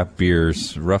 5-star craft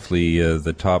beers, roughly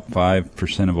the top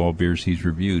 5% of all beers he's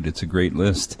reviewed. It's a great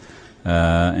list,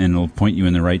 and it'll point you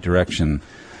in the right direction.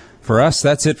 For us,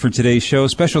 that's it for today's show.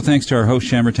 Special thanks to our host,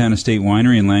 Chambertown Estate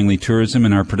Winery and Langley Tourism,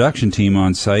 and our production team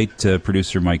on site,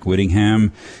 producer Mike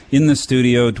Whittingham. In the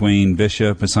studio, Dwayne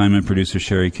Bishop, assignment producer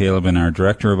Sherry Caleb, and our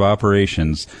director of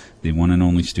operations, the one and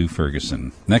only Stu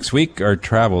Ferguson. Next week, our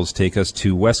travels take us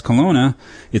to West Kelowna.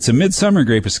 It's a midsummer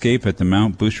grape escape at the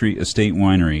Mount Boucherie Estate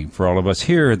Winery. For all of us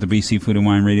here at the BC Food and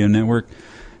Wine Radio Network,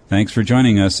 thanks for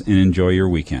joining us, and enjoy your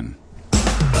weekend.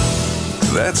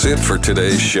 That's it for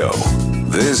today's show.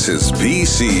 This is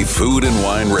BC Food and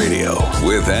Wine Radio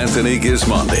with Anthony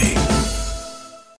Gismondi.